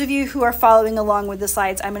 For those of you who are following along with the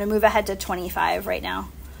slides, I'm going to move ahead to 25 right now.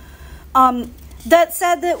 That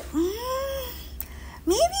said that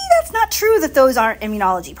maybe that's not true, that those aren't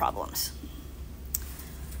immunology problems.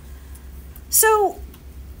 So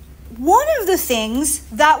one of the things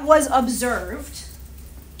that was observed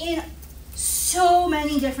in so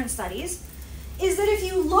many different studies is that if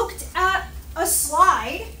you looked at a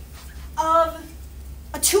slide of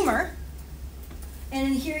a tumor,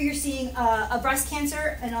 and here you're seeing a breast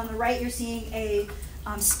cancer, and on the right you're seeing a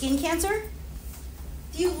skin cancer.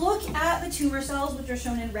 If you look at the tumor cells, which are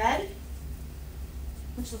shown in red,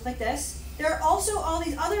 which look like this, there are also all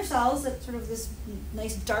these other cells, that sort of this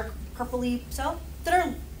nice dark purpley cell, that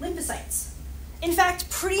are lymphocytes. In fact,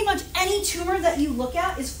 pretty much any tumor that you look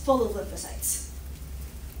at is full of lymphocytes.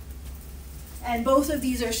 And both of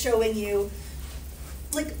these are showing you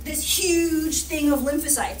like this huge thing of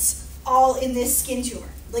lymphocytes all in this skin tumor.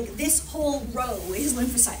 Like this whole row is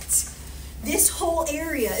lymphocytes. This whole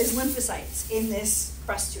area is lymphocytes in this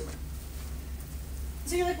breast tumor.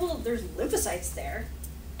 So you're like, well, there's lymphocytes there,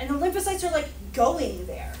 and the lymphocytes are like going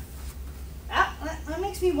there. That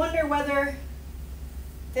makes me wonder whether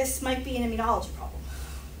this might be an immunology problem.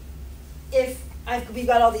 If we've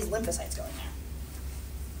got all these lymphocytes going there.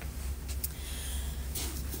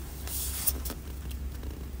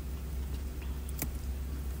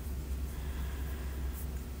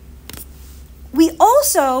 We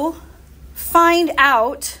also find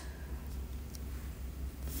out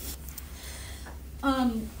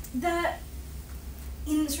that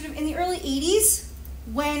in the early 80s,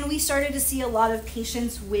 when we started to see a lot of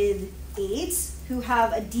patients with AIDS who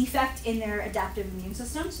have a defect in their adaptive immune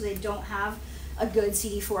system, so they don't have a good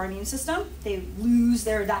CD4 immune system, they lose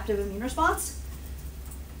their adaptive immune response,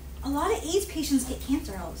 a lot of AIDS patients get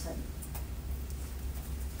cancer all of a sudden.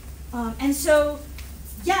 And so,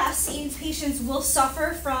 yes, AIDS patients will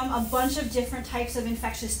suffer from a bunch of different types of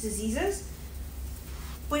infectious diseases,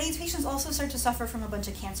 but AIDS patients also start to suffer from a bunch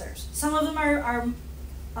of cancers. Some of them are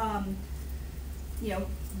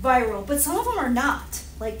viral, but some of them are not,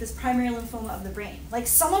 like this primary lymphoma of the brain. Like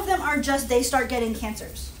some of them are just, they start getting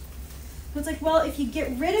cancers. So it's like, well, if you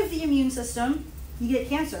get rid of the immune system, you get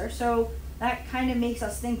cancer, so that kind of makes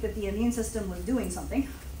us think that the immune system was doing something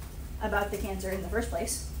about the cancer in the first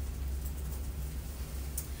place.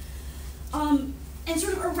 And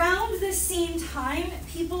sort of around the same time,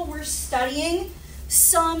 people were studying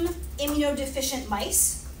some immunodeficient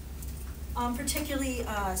mice, particularly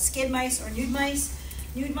skid mice or nude mice.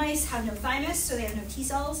 Nude mice have no thymus, so they have no T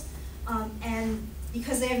cells. And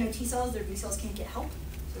because they have no T cells, their B cells can't get help.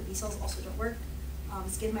 So B cells also don't work.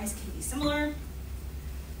 Skid mice can be similar.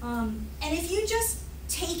 And if you just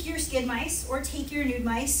take your skid mice or take your nude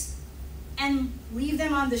mice and leave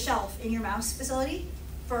them on the shelf in your mouse facility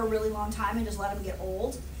for a really long time and just let them get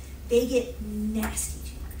old, they get nasty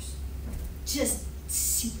tumors. Just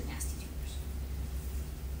super nasty tumors.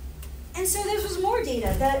 And so there was more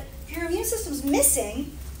data that if your immune system's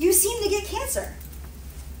missing, you seem to get cancer.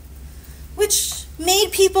 Which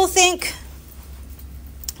made people think,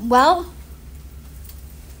 well,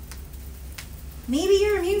 maybe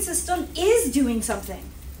your immune system is doing something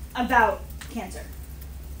about cancer.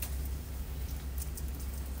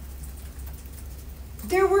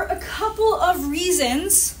 There were a couple of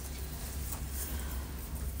reasons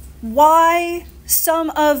why some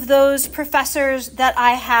of those professors that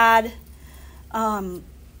I had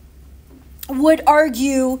would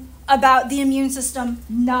argue about the immune system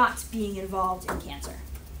not being involved in cancer.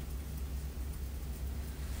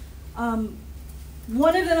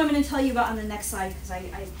 One of them I'm going to tell you about on the next slide because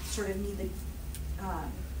I sort of need the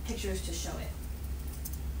pictures to show it.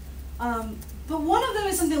 But one of them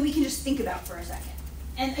is something we can just think about for a second.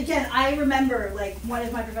 And again, I remember like one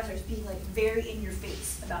of my professors being like very in your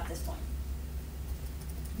face about this point.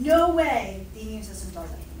 No way the immune system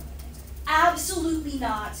does anything about cancer. Absolutely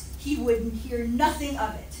not. He wouldn't hear nothing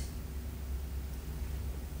of it.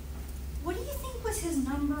 What do you think was his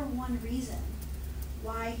number one reason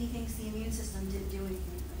why he thinks the immune system didn't do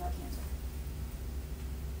anything about cancer?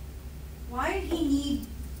 Why did he need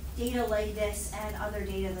data like this and other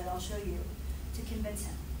data that I'll show you to convince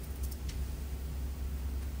him?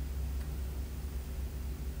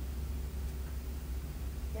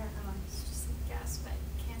 Yeah, Emma. It's just a guess, but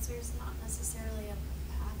cancer is not necessarily a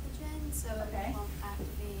pathogen, so Okay. it won't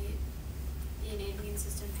activate the innate immune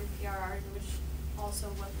system through PRRs, which also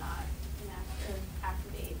would not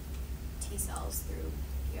activate T cells through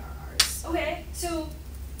PRRs. Okay, so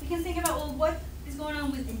we can think about, well, what is going on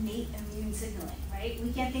with innate immune signaling, right?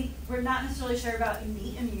 We're not necessarily sure about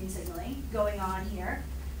innate immune signaling going on here,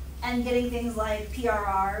 and getting things like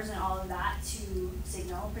PRRs and all of that to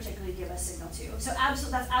signal, particularly give us signal too. So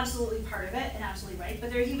that's absolutely part of it and absolutely right,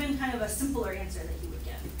 but there's even kind of a simpler answer that he would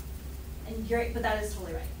give. And but that is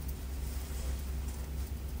totally right.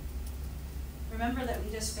 Remember that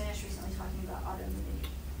we just finished recently talking about autoimmunity.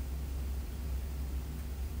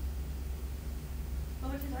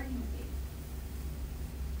 What would his argument be?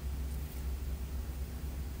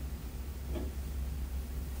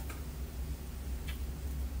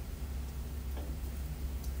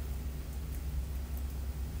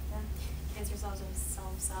 Yeah. Cancer cells are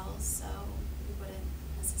cells, so we wouldn't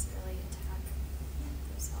necessarily attack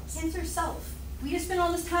those cells. Cancer self. We just spent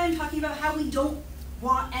all this time talking about how we don't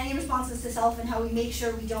want any responses to self and how we make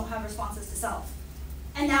sure we don't have responses to self.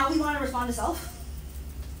 And now we want to respond to self.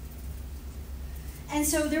 And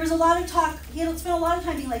so there was a lot of talk, he had spent a lot of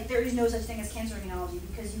time being like, there is no such thing as cancer immunology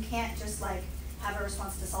because you can't just like have a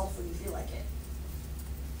response to self when you feel like it.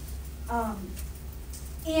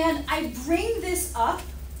 And I bring this up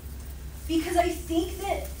because I think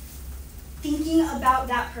that thinking about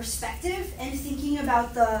that perspective and thinking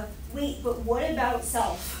about wait, but what about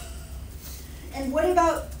self? And what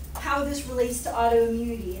about how this relates to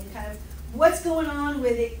autoimmunity and kind of what's going on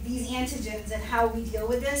with these antigens and how we deal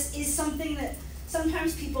with this is something that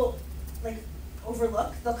sometimes people like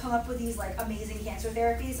overlook. They'll come up with these like amazing cancer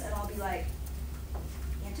therapies and I'll be like,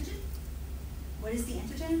 antigen? What is the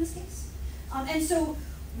antigen in this case? And so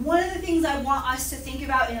one of the things I want us to think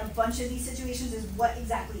about in a bunch of these situations is what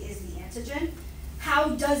exactly is the antigen? How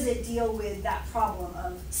does it deal with that problem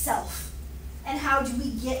of self? And how do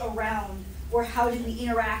we get around or how do we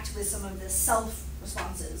interact with some of the self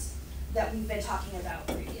responses that we've been talking about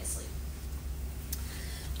previously?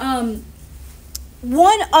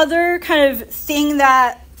 One other kind of thing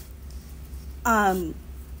that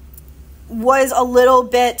was a little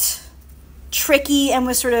bit tricky and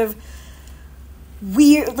was sort of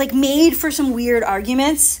weird, like made for some weird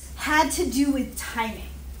arguments, had to do with timing.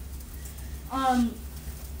 And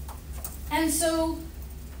so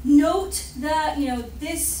note that,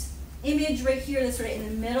 this image right here that's right in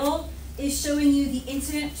the middle is showing you the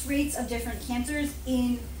incidence rates of different cancers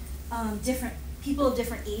in different people of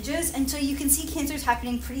different ages. And so you can see cancers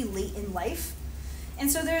happening pretty late in life.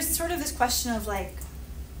 And so there's sort of this question of like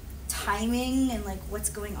timing and like what's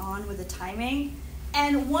going on with the timing.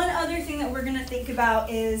 And one other thing that we're going to think about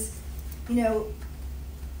is,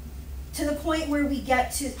 to the point where we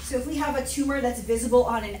get to, so if we have a tumor that's visible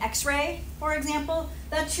on an X-ray, for example,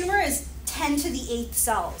 that tumor is 10 to the 8th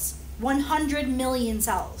cells, 100 million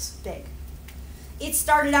cells big. It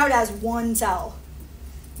started out as one cell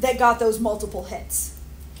that got those multiple hits.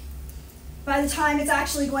 By the time it's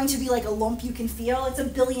actually going to be like a lump you can feel, it's 1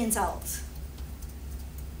 billion cells.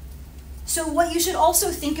 So what you should also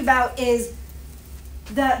think about is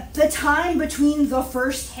the time between the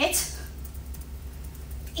first hit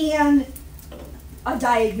and a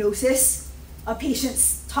diagnosis, a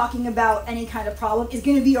patient talking about any kind of problem, is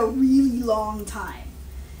going to be a really long time.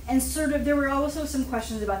 And sort of there were also some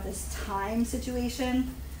questions about this time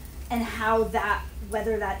situation and how that,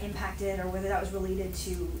 whether that impacted or whether that was related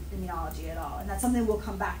to immunology at all. And that's something we'll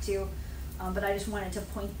come back to, but I just wanted to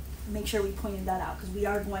make sure we pointed that out because we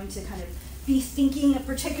are going to kind of be thinking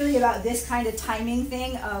particularly about this kind of timing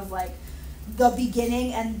thing of like the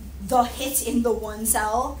beginning and the hit in the one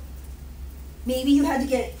cell. Maybe you had to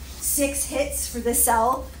get 6 hits for this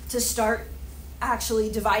cell to start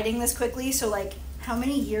actually dividing this quickly. So like how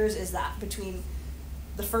many years is that between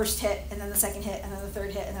the first hit and then the second hit and then the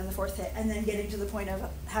third hit and then the fourth hit and then getting to the point of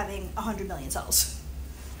having 100 million cells?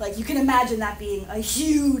 Like you can imagine that being a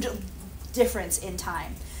huge difference in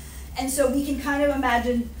time. And so we can kind of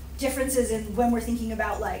imagine differences in when we're thinking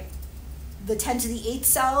about like the 10 to the 8th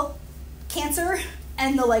cell cancer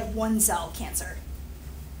and the like 1 cell cancer.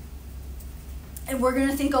 And we're going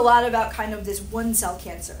to think a lot about kind of this 1 cell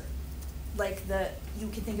cancer. Like you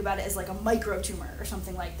can think about it as like a microtumor or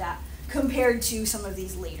something like that compared to some of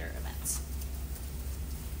these later events.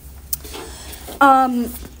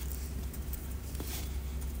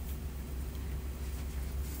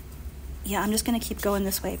 Yeah, I'm just going to keep going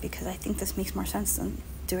this way because I think this makes more sense than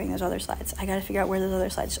doing those other slides. I got to figure out where those other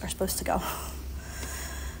slides are supposed to go.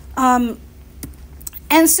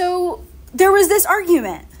 And so there was this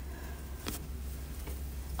argument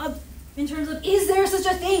in terms of, is there such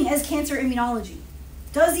a thing as cancer immunology?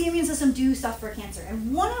 Does the immune system do stuff for cancer?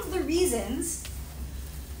 And one of the reasons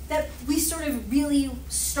that we sort of really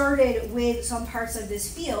started with some parts of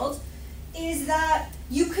this field is that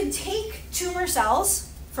you could take tumor cells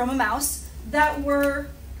from a mouse that were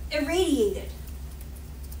irradiated.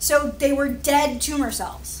 So they were dead tumor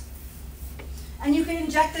cells. And you can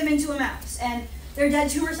inject them into a mouse. And they're dead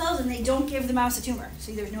tumor cells and they don't give the mouse a tumor.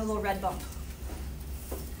 See, there's no little red bump.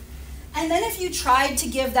 And then if you tried to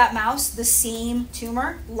give that mouse the same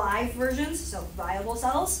tumor, live versions, so viable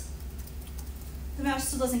cells, the mouse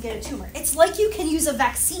still doesn't get a tumor. It's like you can use a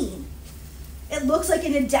vaccine. It looks like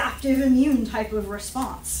an adaptive immune type of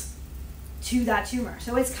response to that tumor.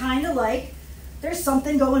 So it's kind of like there's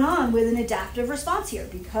something going on with an adaptive response here.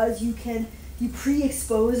 Because you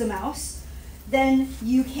pre-expose a mouse, then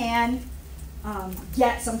you can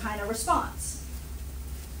get some kind of response.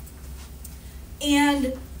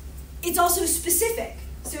 And it's also specific.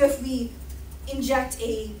 So if we inject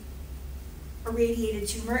a irradiated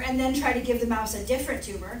tumor and then try to give the mouse a different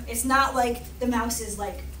tumor, it's not like the mouse is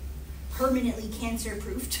like permanently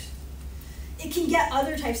cancer-proofed. It can get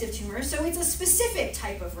other types of tumors, so it's a specific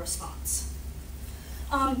type of response.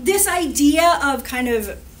 This idea of kind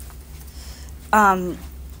of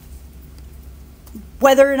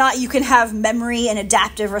whether or not you can have memory and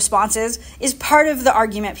adaptive responses is part of the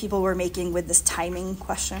argument people were making with this timing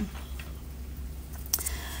question.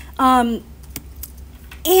 And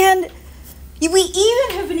we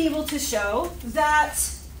even have been able to show that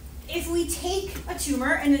if we take a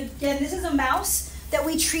tumor, and again, this is a mouse that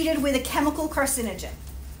we treated with a chemical carcinogen.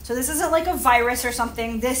 So this isn't like a virus or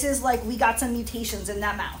something. This is like we got some mutations in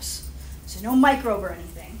that mouse. So no microbe or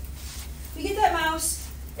anything. We get that mouse.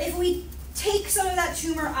 If we take some of that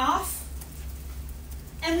tumor off,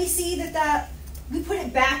 and we see that we put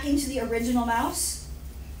it back into the original mouse,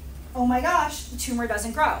 oh my gosh, the tumor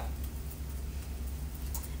doesn't grow.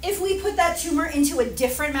 If we put that tumor into a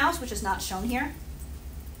different mouse, which is not shown here,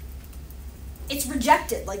 it's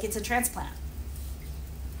rejected like it's a transplant.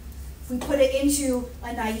 If we put it into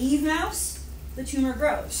a naive mouse, the tumor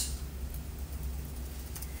grows.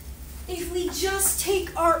 If we just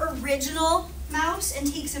take our original mouse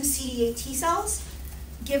and take some CD8 T cells,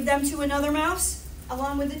 give them to another mouse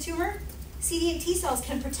along with the tumor, CD8 T cells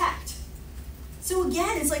can protect. So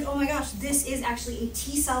again, it's like, oh my gosh, this is actually a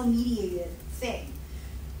T cell mediated thing.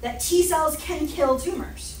 That T cells can kill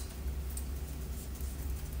tumors.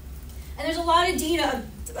 And there's a lot of data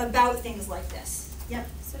about things like this. Yep.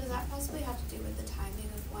 So does that possibly have to do with the timing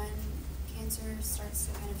of when cancer starts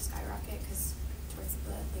to kind of skyrocket? Because towards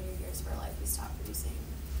the later years of our life, we stop producing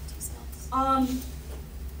T cells.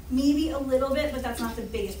 Maybe a little bit, but that's not the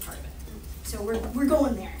biggest part of it. So we're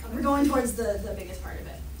going there. Okay. We're going towards the biggest part of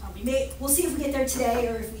it. We'll see if we get there today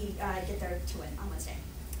or if we get there on Wednesday.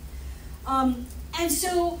 And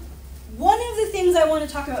so one of the things I want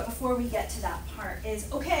to talk about before we get to that part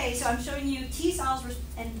is, okay, so I'm showing you T cells,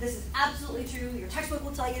 and this is absolutely true. Your textbook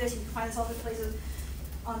will tell you this. You can find this all over places.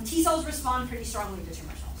 T cells respond pretty strongly to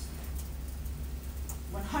tumor cells.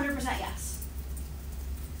 100% yes.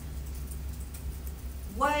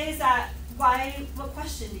 Why is that? What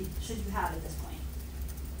question should you have at this point?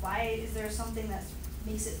 Why is there something that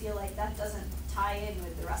makes it feel like that doesn't tie in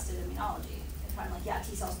with the rest of immunology? If I'm like, yeah,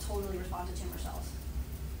 T cells totally respond to tumor cells.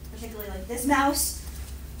 Particularly like this mouse,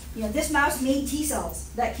 this mouse made T cells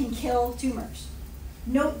that can kill tumors.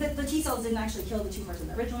 Note that the T cells didn't actually kill the tumors in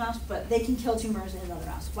the original mouse, but they can kill tumors in another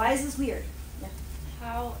mouse. Why is this weird? Yeah.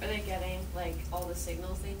 How are they getting all the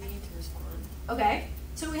signals they need to respond? Okay,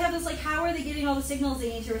 so we have this how are they getting all the signals they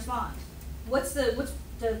need to respond? What's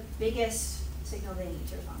the biggest signal they need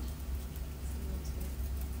to respond?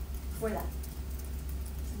 Before that.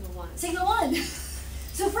 Signal 1. Signal 1.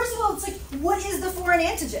 So first of all, it's what is the foreign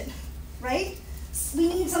antigen, right? We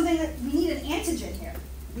need an antigen here.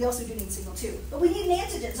 We also do need signal 2, but we need an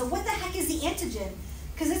antigen. So what the heck is the antigen?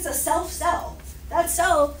 Because it's a self cell. That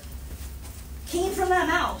cell came from that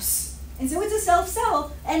mouse. And so it's a self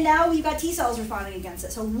cell, and now we've got T cells responding against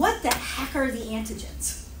it. So what the heck are the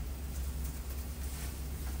antigens?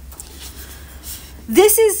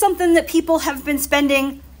 This is something that people have been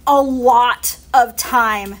spending a lot of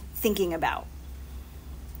time thinking about.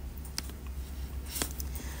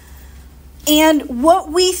 And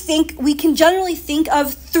what we can generally think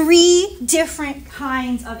of 3 different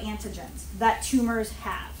kinds of antigens that tumors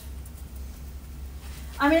have.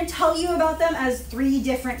 I'm going to tell you about them as 3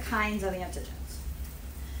 different kinds of antigens.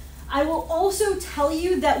 I will also tell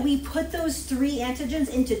you that we put those 3 antigens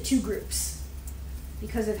into 2 groups.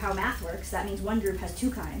 Because of how math works, that means one group has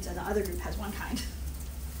 2 kinds and the other group has 1 kind.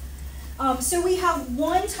 So we have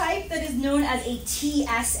one type that is known as a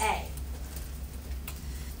TSA.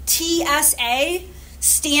 TSA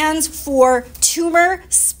stands for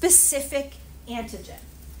tumor-specific antigen.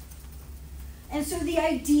 And so the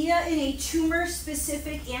idea in a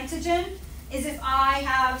tumor-specific antigen is if I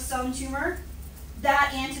have some tumor,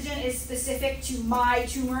 that antigen is specific to my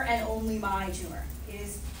tumor and only my tumor. It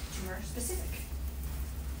is tumor-specific.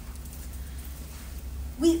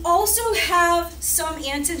 We also have some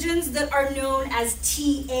antigens that are known as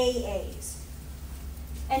TAAs.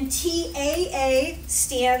 And TAA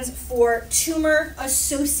stands for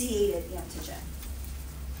tumor-associated antigen.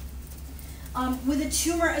 With a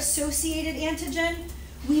tumor-associated antigen,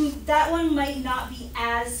 that one might not be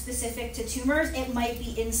as specific to tumors. It might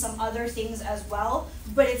be in some other things as well,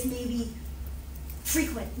 but it's maybe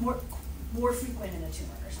frequent, more frequent in a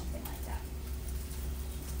tumor or something like that.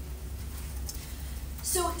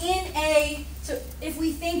 So if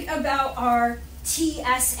we think about our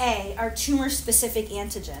TSA, our tumor-specific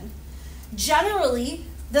antigen, generally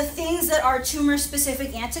the things that are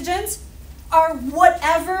tumor-specific antigens are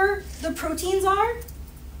whatever the proteins are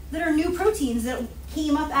that are new proteins that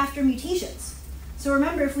came up after mutations. So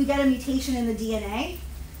remember, if we get a mutation in the DNA,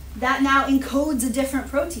 that now encodes a different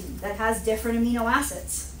protein that has different amino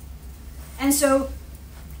acids. And so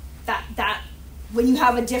that when you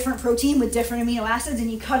have a different protein with different amino acids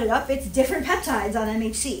and you cut it up, it's different peptides on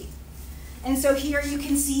MHC. And so here you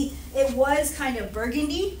can see it was kind of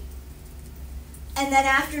burgundy, and then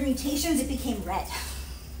after mutations it became red.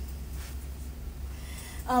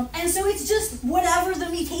 And so it's just whatever the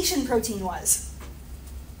mutation protein was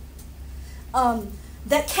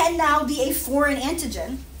that can now be a foreign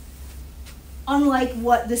antigen, unlike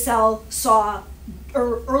what the cell saw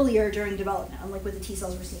earlier during development, unlike what the T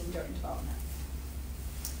cells were seeing during development.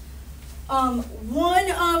 One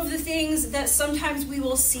of the things that sometimes we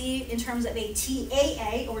will see in terms of a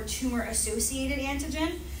TAA, or tumor-associated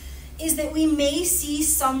antigen, is that we may see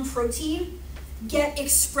some protein get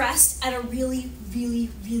expressed at a really, really,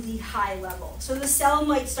 really high level. So the cell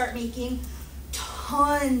might start making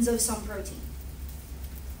tons of some protein.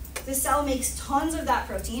 The cell makes tons of that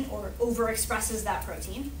protein, or overexpresses that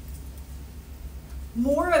protein.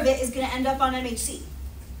 More of it is going to end up on MHC.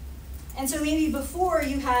 And so maybe before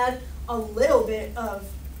you had a little bit of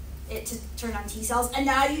it to turn on T cells, and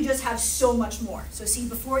now you just have so much more. So see,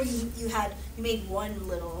 before you made one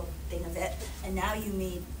little thing of it, and now you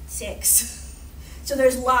made 6. So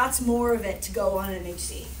there's lots more of it to go on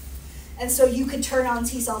MHC. And so you could turn on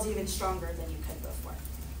T cells even stronger than you could before.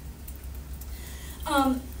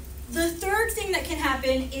 The third thing that can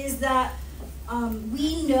happen is that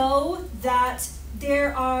we know that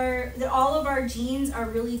all of our genes are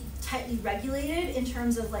really tightly regulated in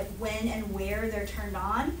terms of like when and where they're turned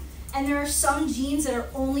on. And there are some genes that are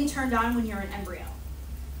only turned on when you're an embryo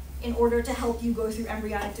in order to help you go through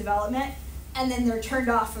embryonic development, and then they're turned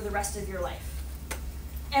off for the rest of your life.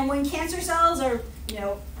 And when cancer cells are,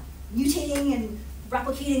 mutating and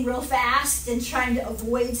replicating real fast and trying to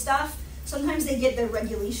avoid stuff, sometimes they get their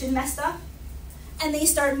regulation messed up, and they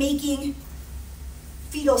start making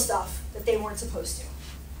fetal stuff that they weren't supposed to.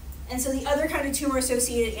 And so the other kind of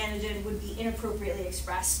tumor-associated antigen would be inappropriately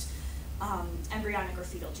expressed embryonic or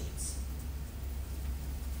fetal genes.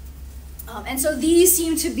 And so these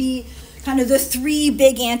seem to be kind of the 3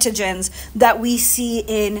 big antigens that we see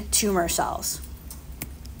in tumor cells.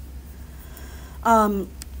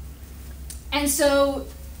 And so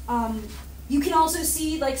you can also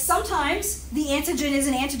see, like, sometimes the antigen is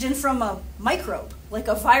an antigen from a microbe, like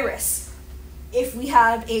a virus. If we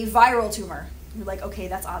have a viral tumor, you're like, okay,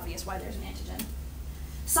 that's obvious why there's an antigen.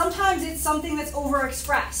 Sometimes it's something that's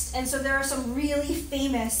overexpressed, and so there are some really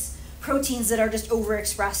famous proteins that are just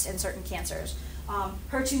overexpressed in certain cancers.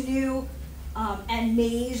 HER2/neu and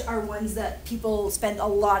MAGE are ones that people spend a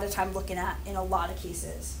lot of time looking at in a lot of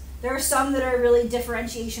cases. There are some that are really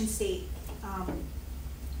differentiation state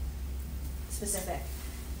specific.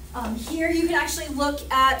 Here you can actually look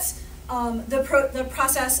at the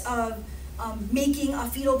process of making a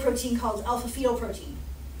fetal protein called alpha fetal protein.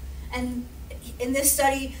 And in this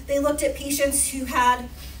study, they looked at patients who had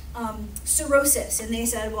cirrhosis, and they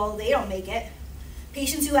said, well, they don't make it.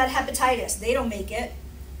 Patients who had hepatitis, they don't make it.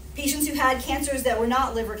 Patients who had cancers that were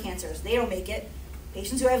not liver cancers, they don't make it.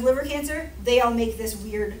 Patients who have liver cancer, they all make this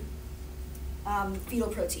weird fetal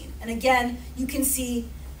protein. And again, you can see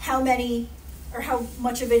how many or how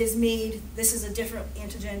much of it is made. This is a different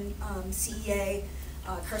antigen, CEA,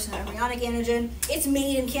 carcinoembryonic antigen. It's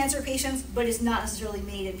made in cancer patients, but it's not necessarily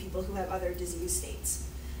made in people who have other disease states.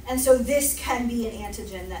 And so this can be an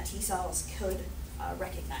antigen that T cells could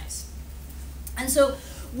recognize. And so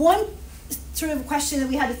one sort of question that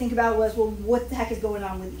we had to think about was, well, what the heck is going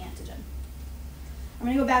on with the antigen? I'm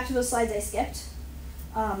going to go back to those slides I skipped,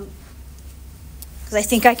 because I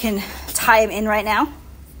think I can tie them in right now.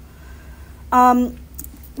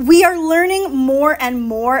 We are learning more and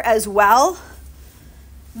more as well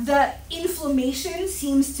that inflammation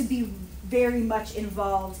seems to be very much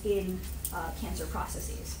involved in cancer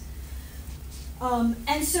processes.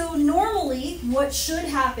 And so normally what should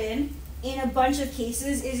happen in a bunch of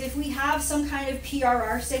cases is if we have some kind of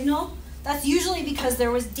PRR signal, that's usually because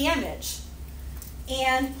there was damage.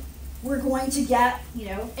 And we're going to get,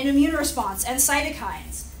 an immune response and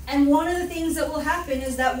cytokines. And one of the things that will happen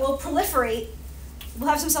is that we'll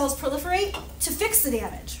have some cells proliferate to fix the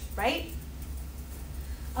damage, right?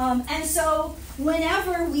 And so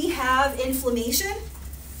whenever we have inflammation,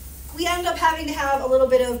 we end up having to have a little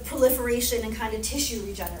bit of proliferation and kind of tissue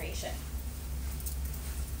regeneration.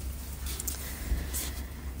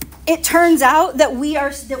 It turns out that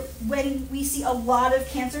when we see a lot of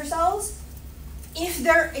cancer cells, if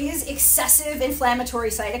there is excessive inflammatory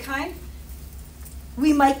cytokine,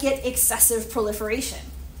 we might get excessive proliferation.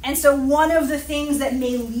 And so one of the things that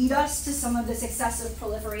may lead us to some of this excessive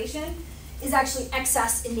proliferation is actually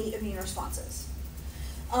excess innate immune responses.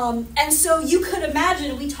 And so you could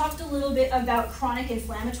imagine, we talked a little bit about chronic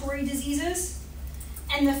inflammatory diseases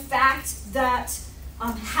and the fact that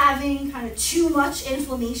having kind of too much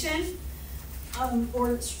inflammation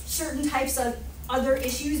or certain types of other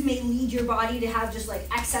issues may lead your body to have just like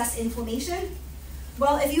excess inflammation.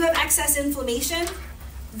 Well, if you have excess inflammation,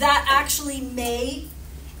 that actually may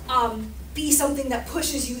be something that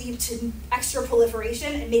pushes you into extra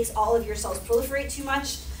proliferation and makes all of your cells proliferate too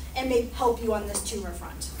much and may help you on this tumor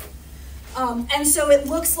front. And so it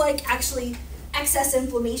looks like actually excess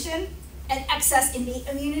inflammation and excess innate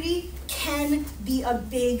immunity can be a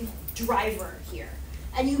big driver here.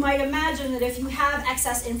 And you might imagine that if you have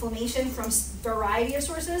excess inflammation from a variety of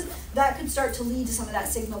sources, that could start to lead to some of that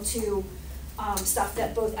signal 2 stuff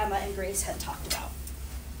that both Emma and Grace had talked about.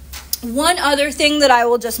 One other thing that I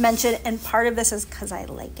will just mention, and part of this is because I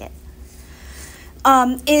like it,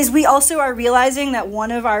 is we also are realizing that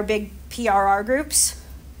one of our big PRR groups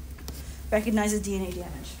recognizes DNA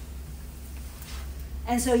damage.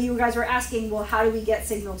 And so you guys were asking, well, how do we get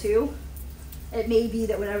signal 2? It may be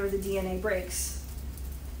that whenever the DNA breaks,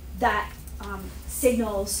 that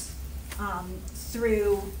signals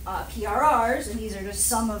through PRRs, and these are just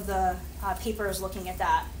some of the papers looking at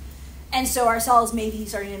that. And so our cells may be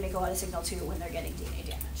starting to make a lot of signal 2 when they're getting DNA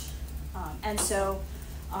damage. And so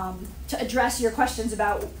to address your questions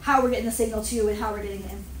about how we're getting the signal 2 and how we're getting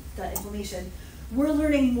the inflammation, we're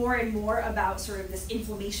learning more and more about sort of this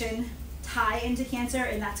inflammation tie into cancer,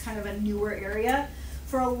 and that's kind of a newer area.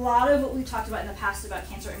 For a lot of what we've talked about in the past about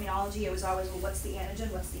cancer immunology, it was always, well, what's the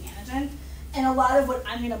antigen, what's the antigen? And a lot of what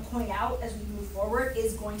I'm going to point out as we move forward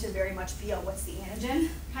is going to very much be a what's the antigen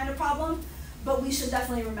kind of problem. But we should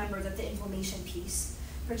definitely remember that the inflammation piece,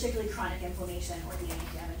 particularly chronic inflammation or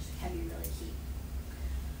DNA damage, can be really key.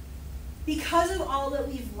 Because of all that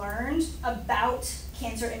we've learned about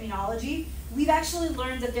cancer immunology, we've actually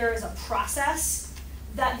learned that there is a process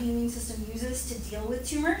that the immune system uses to deal with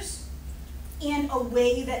tumors and a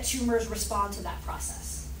way that tumors respond to that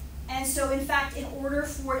process. And so, in fact, in order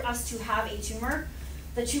for us to have a tumor,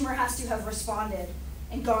 the tumor has to have responded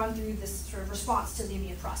and gone through this sort of response to the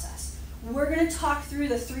immune process. We're going to talk through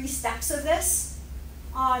the 3 steps of this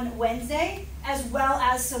on Wednesday, as well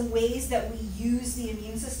as some ways that we use the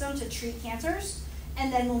immune system to treat cancers,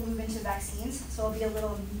 and then we'll move into vaccines. So it'll be a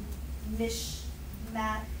little mash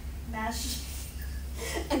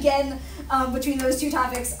again between those 2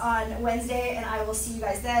 topics on Wednesday, and I will see you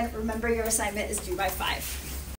guys then. Remember, your assignment is due by 5.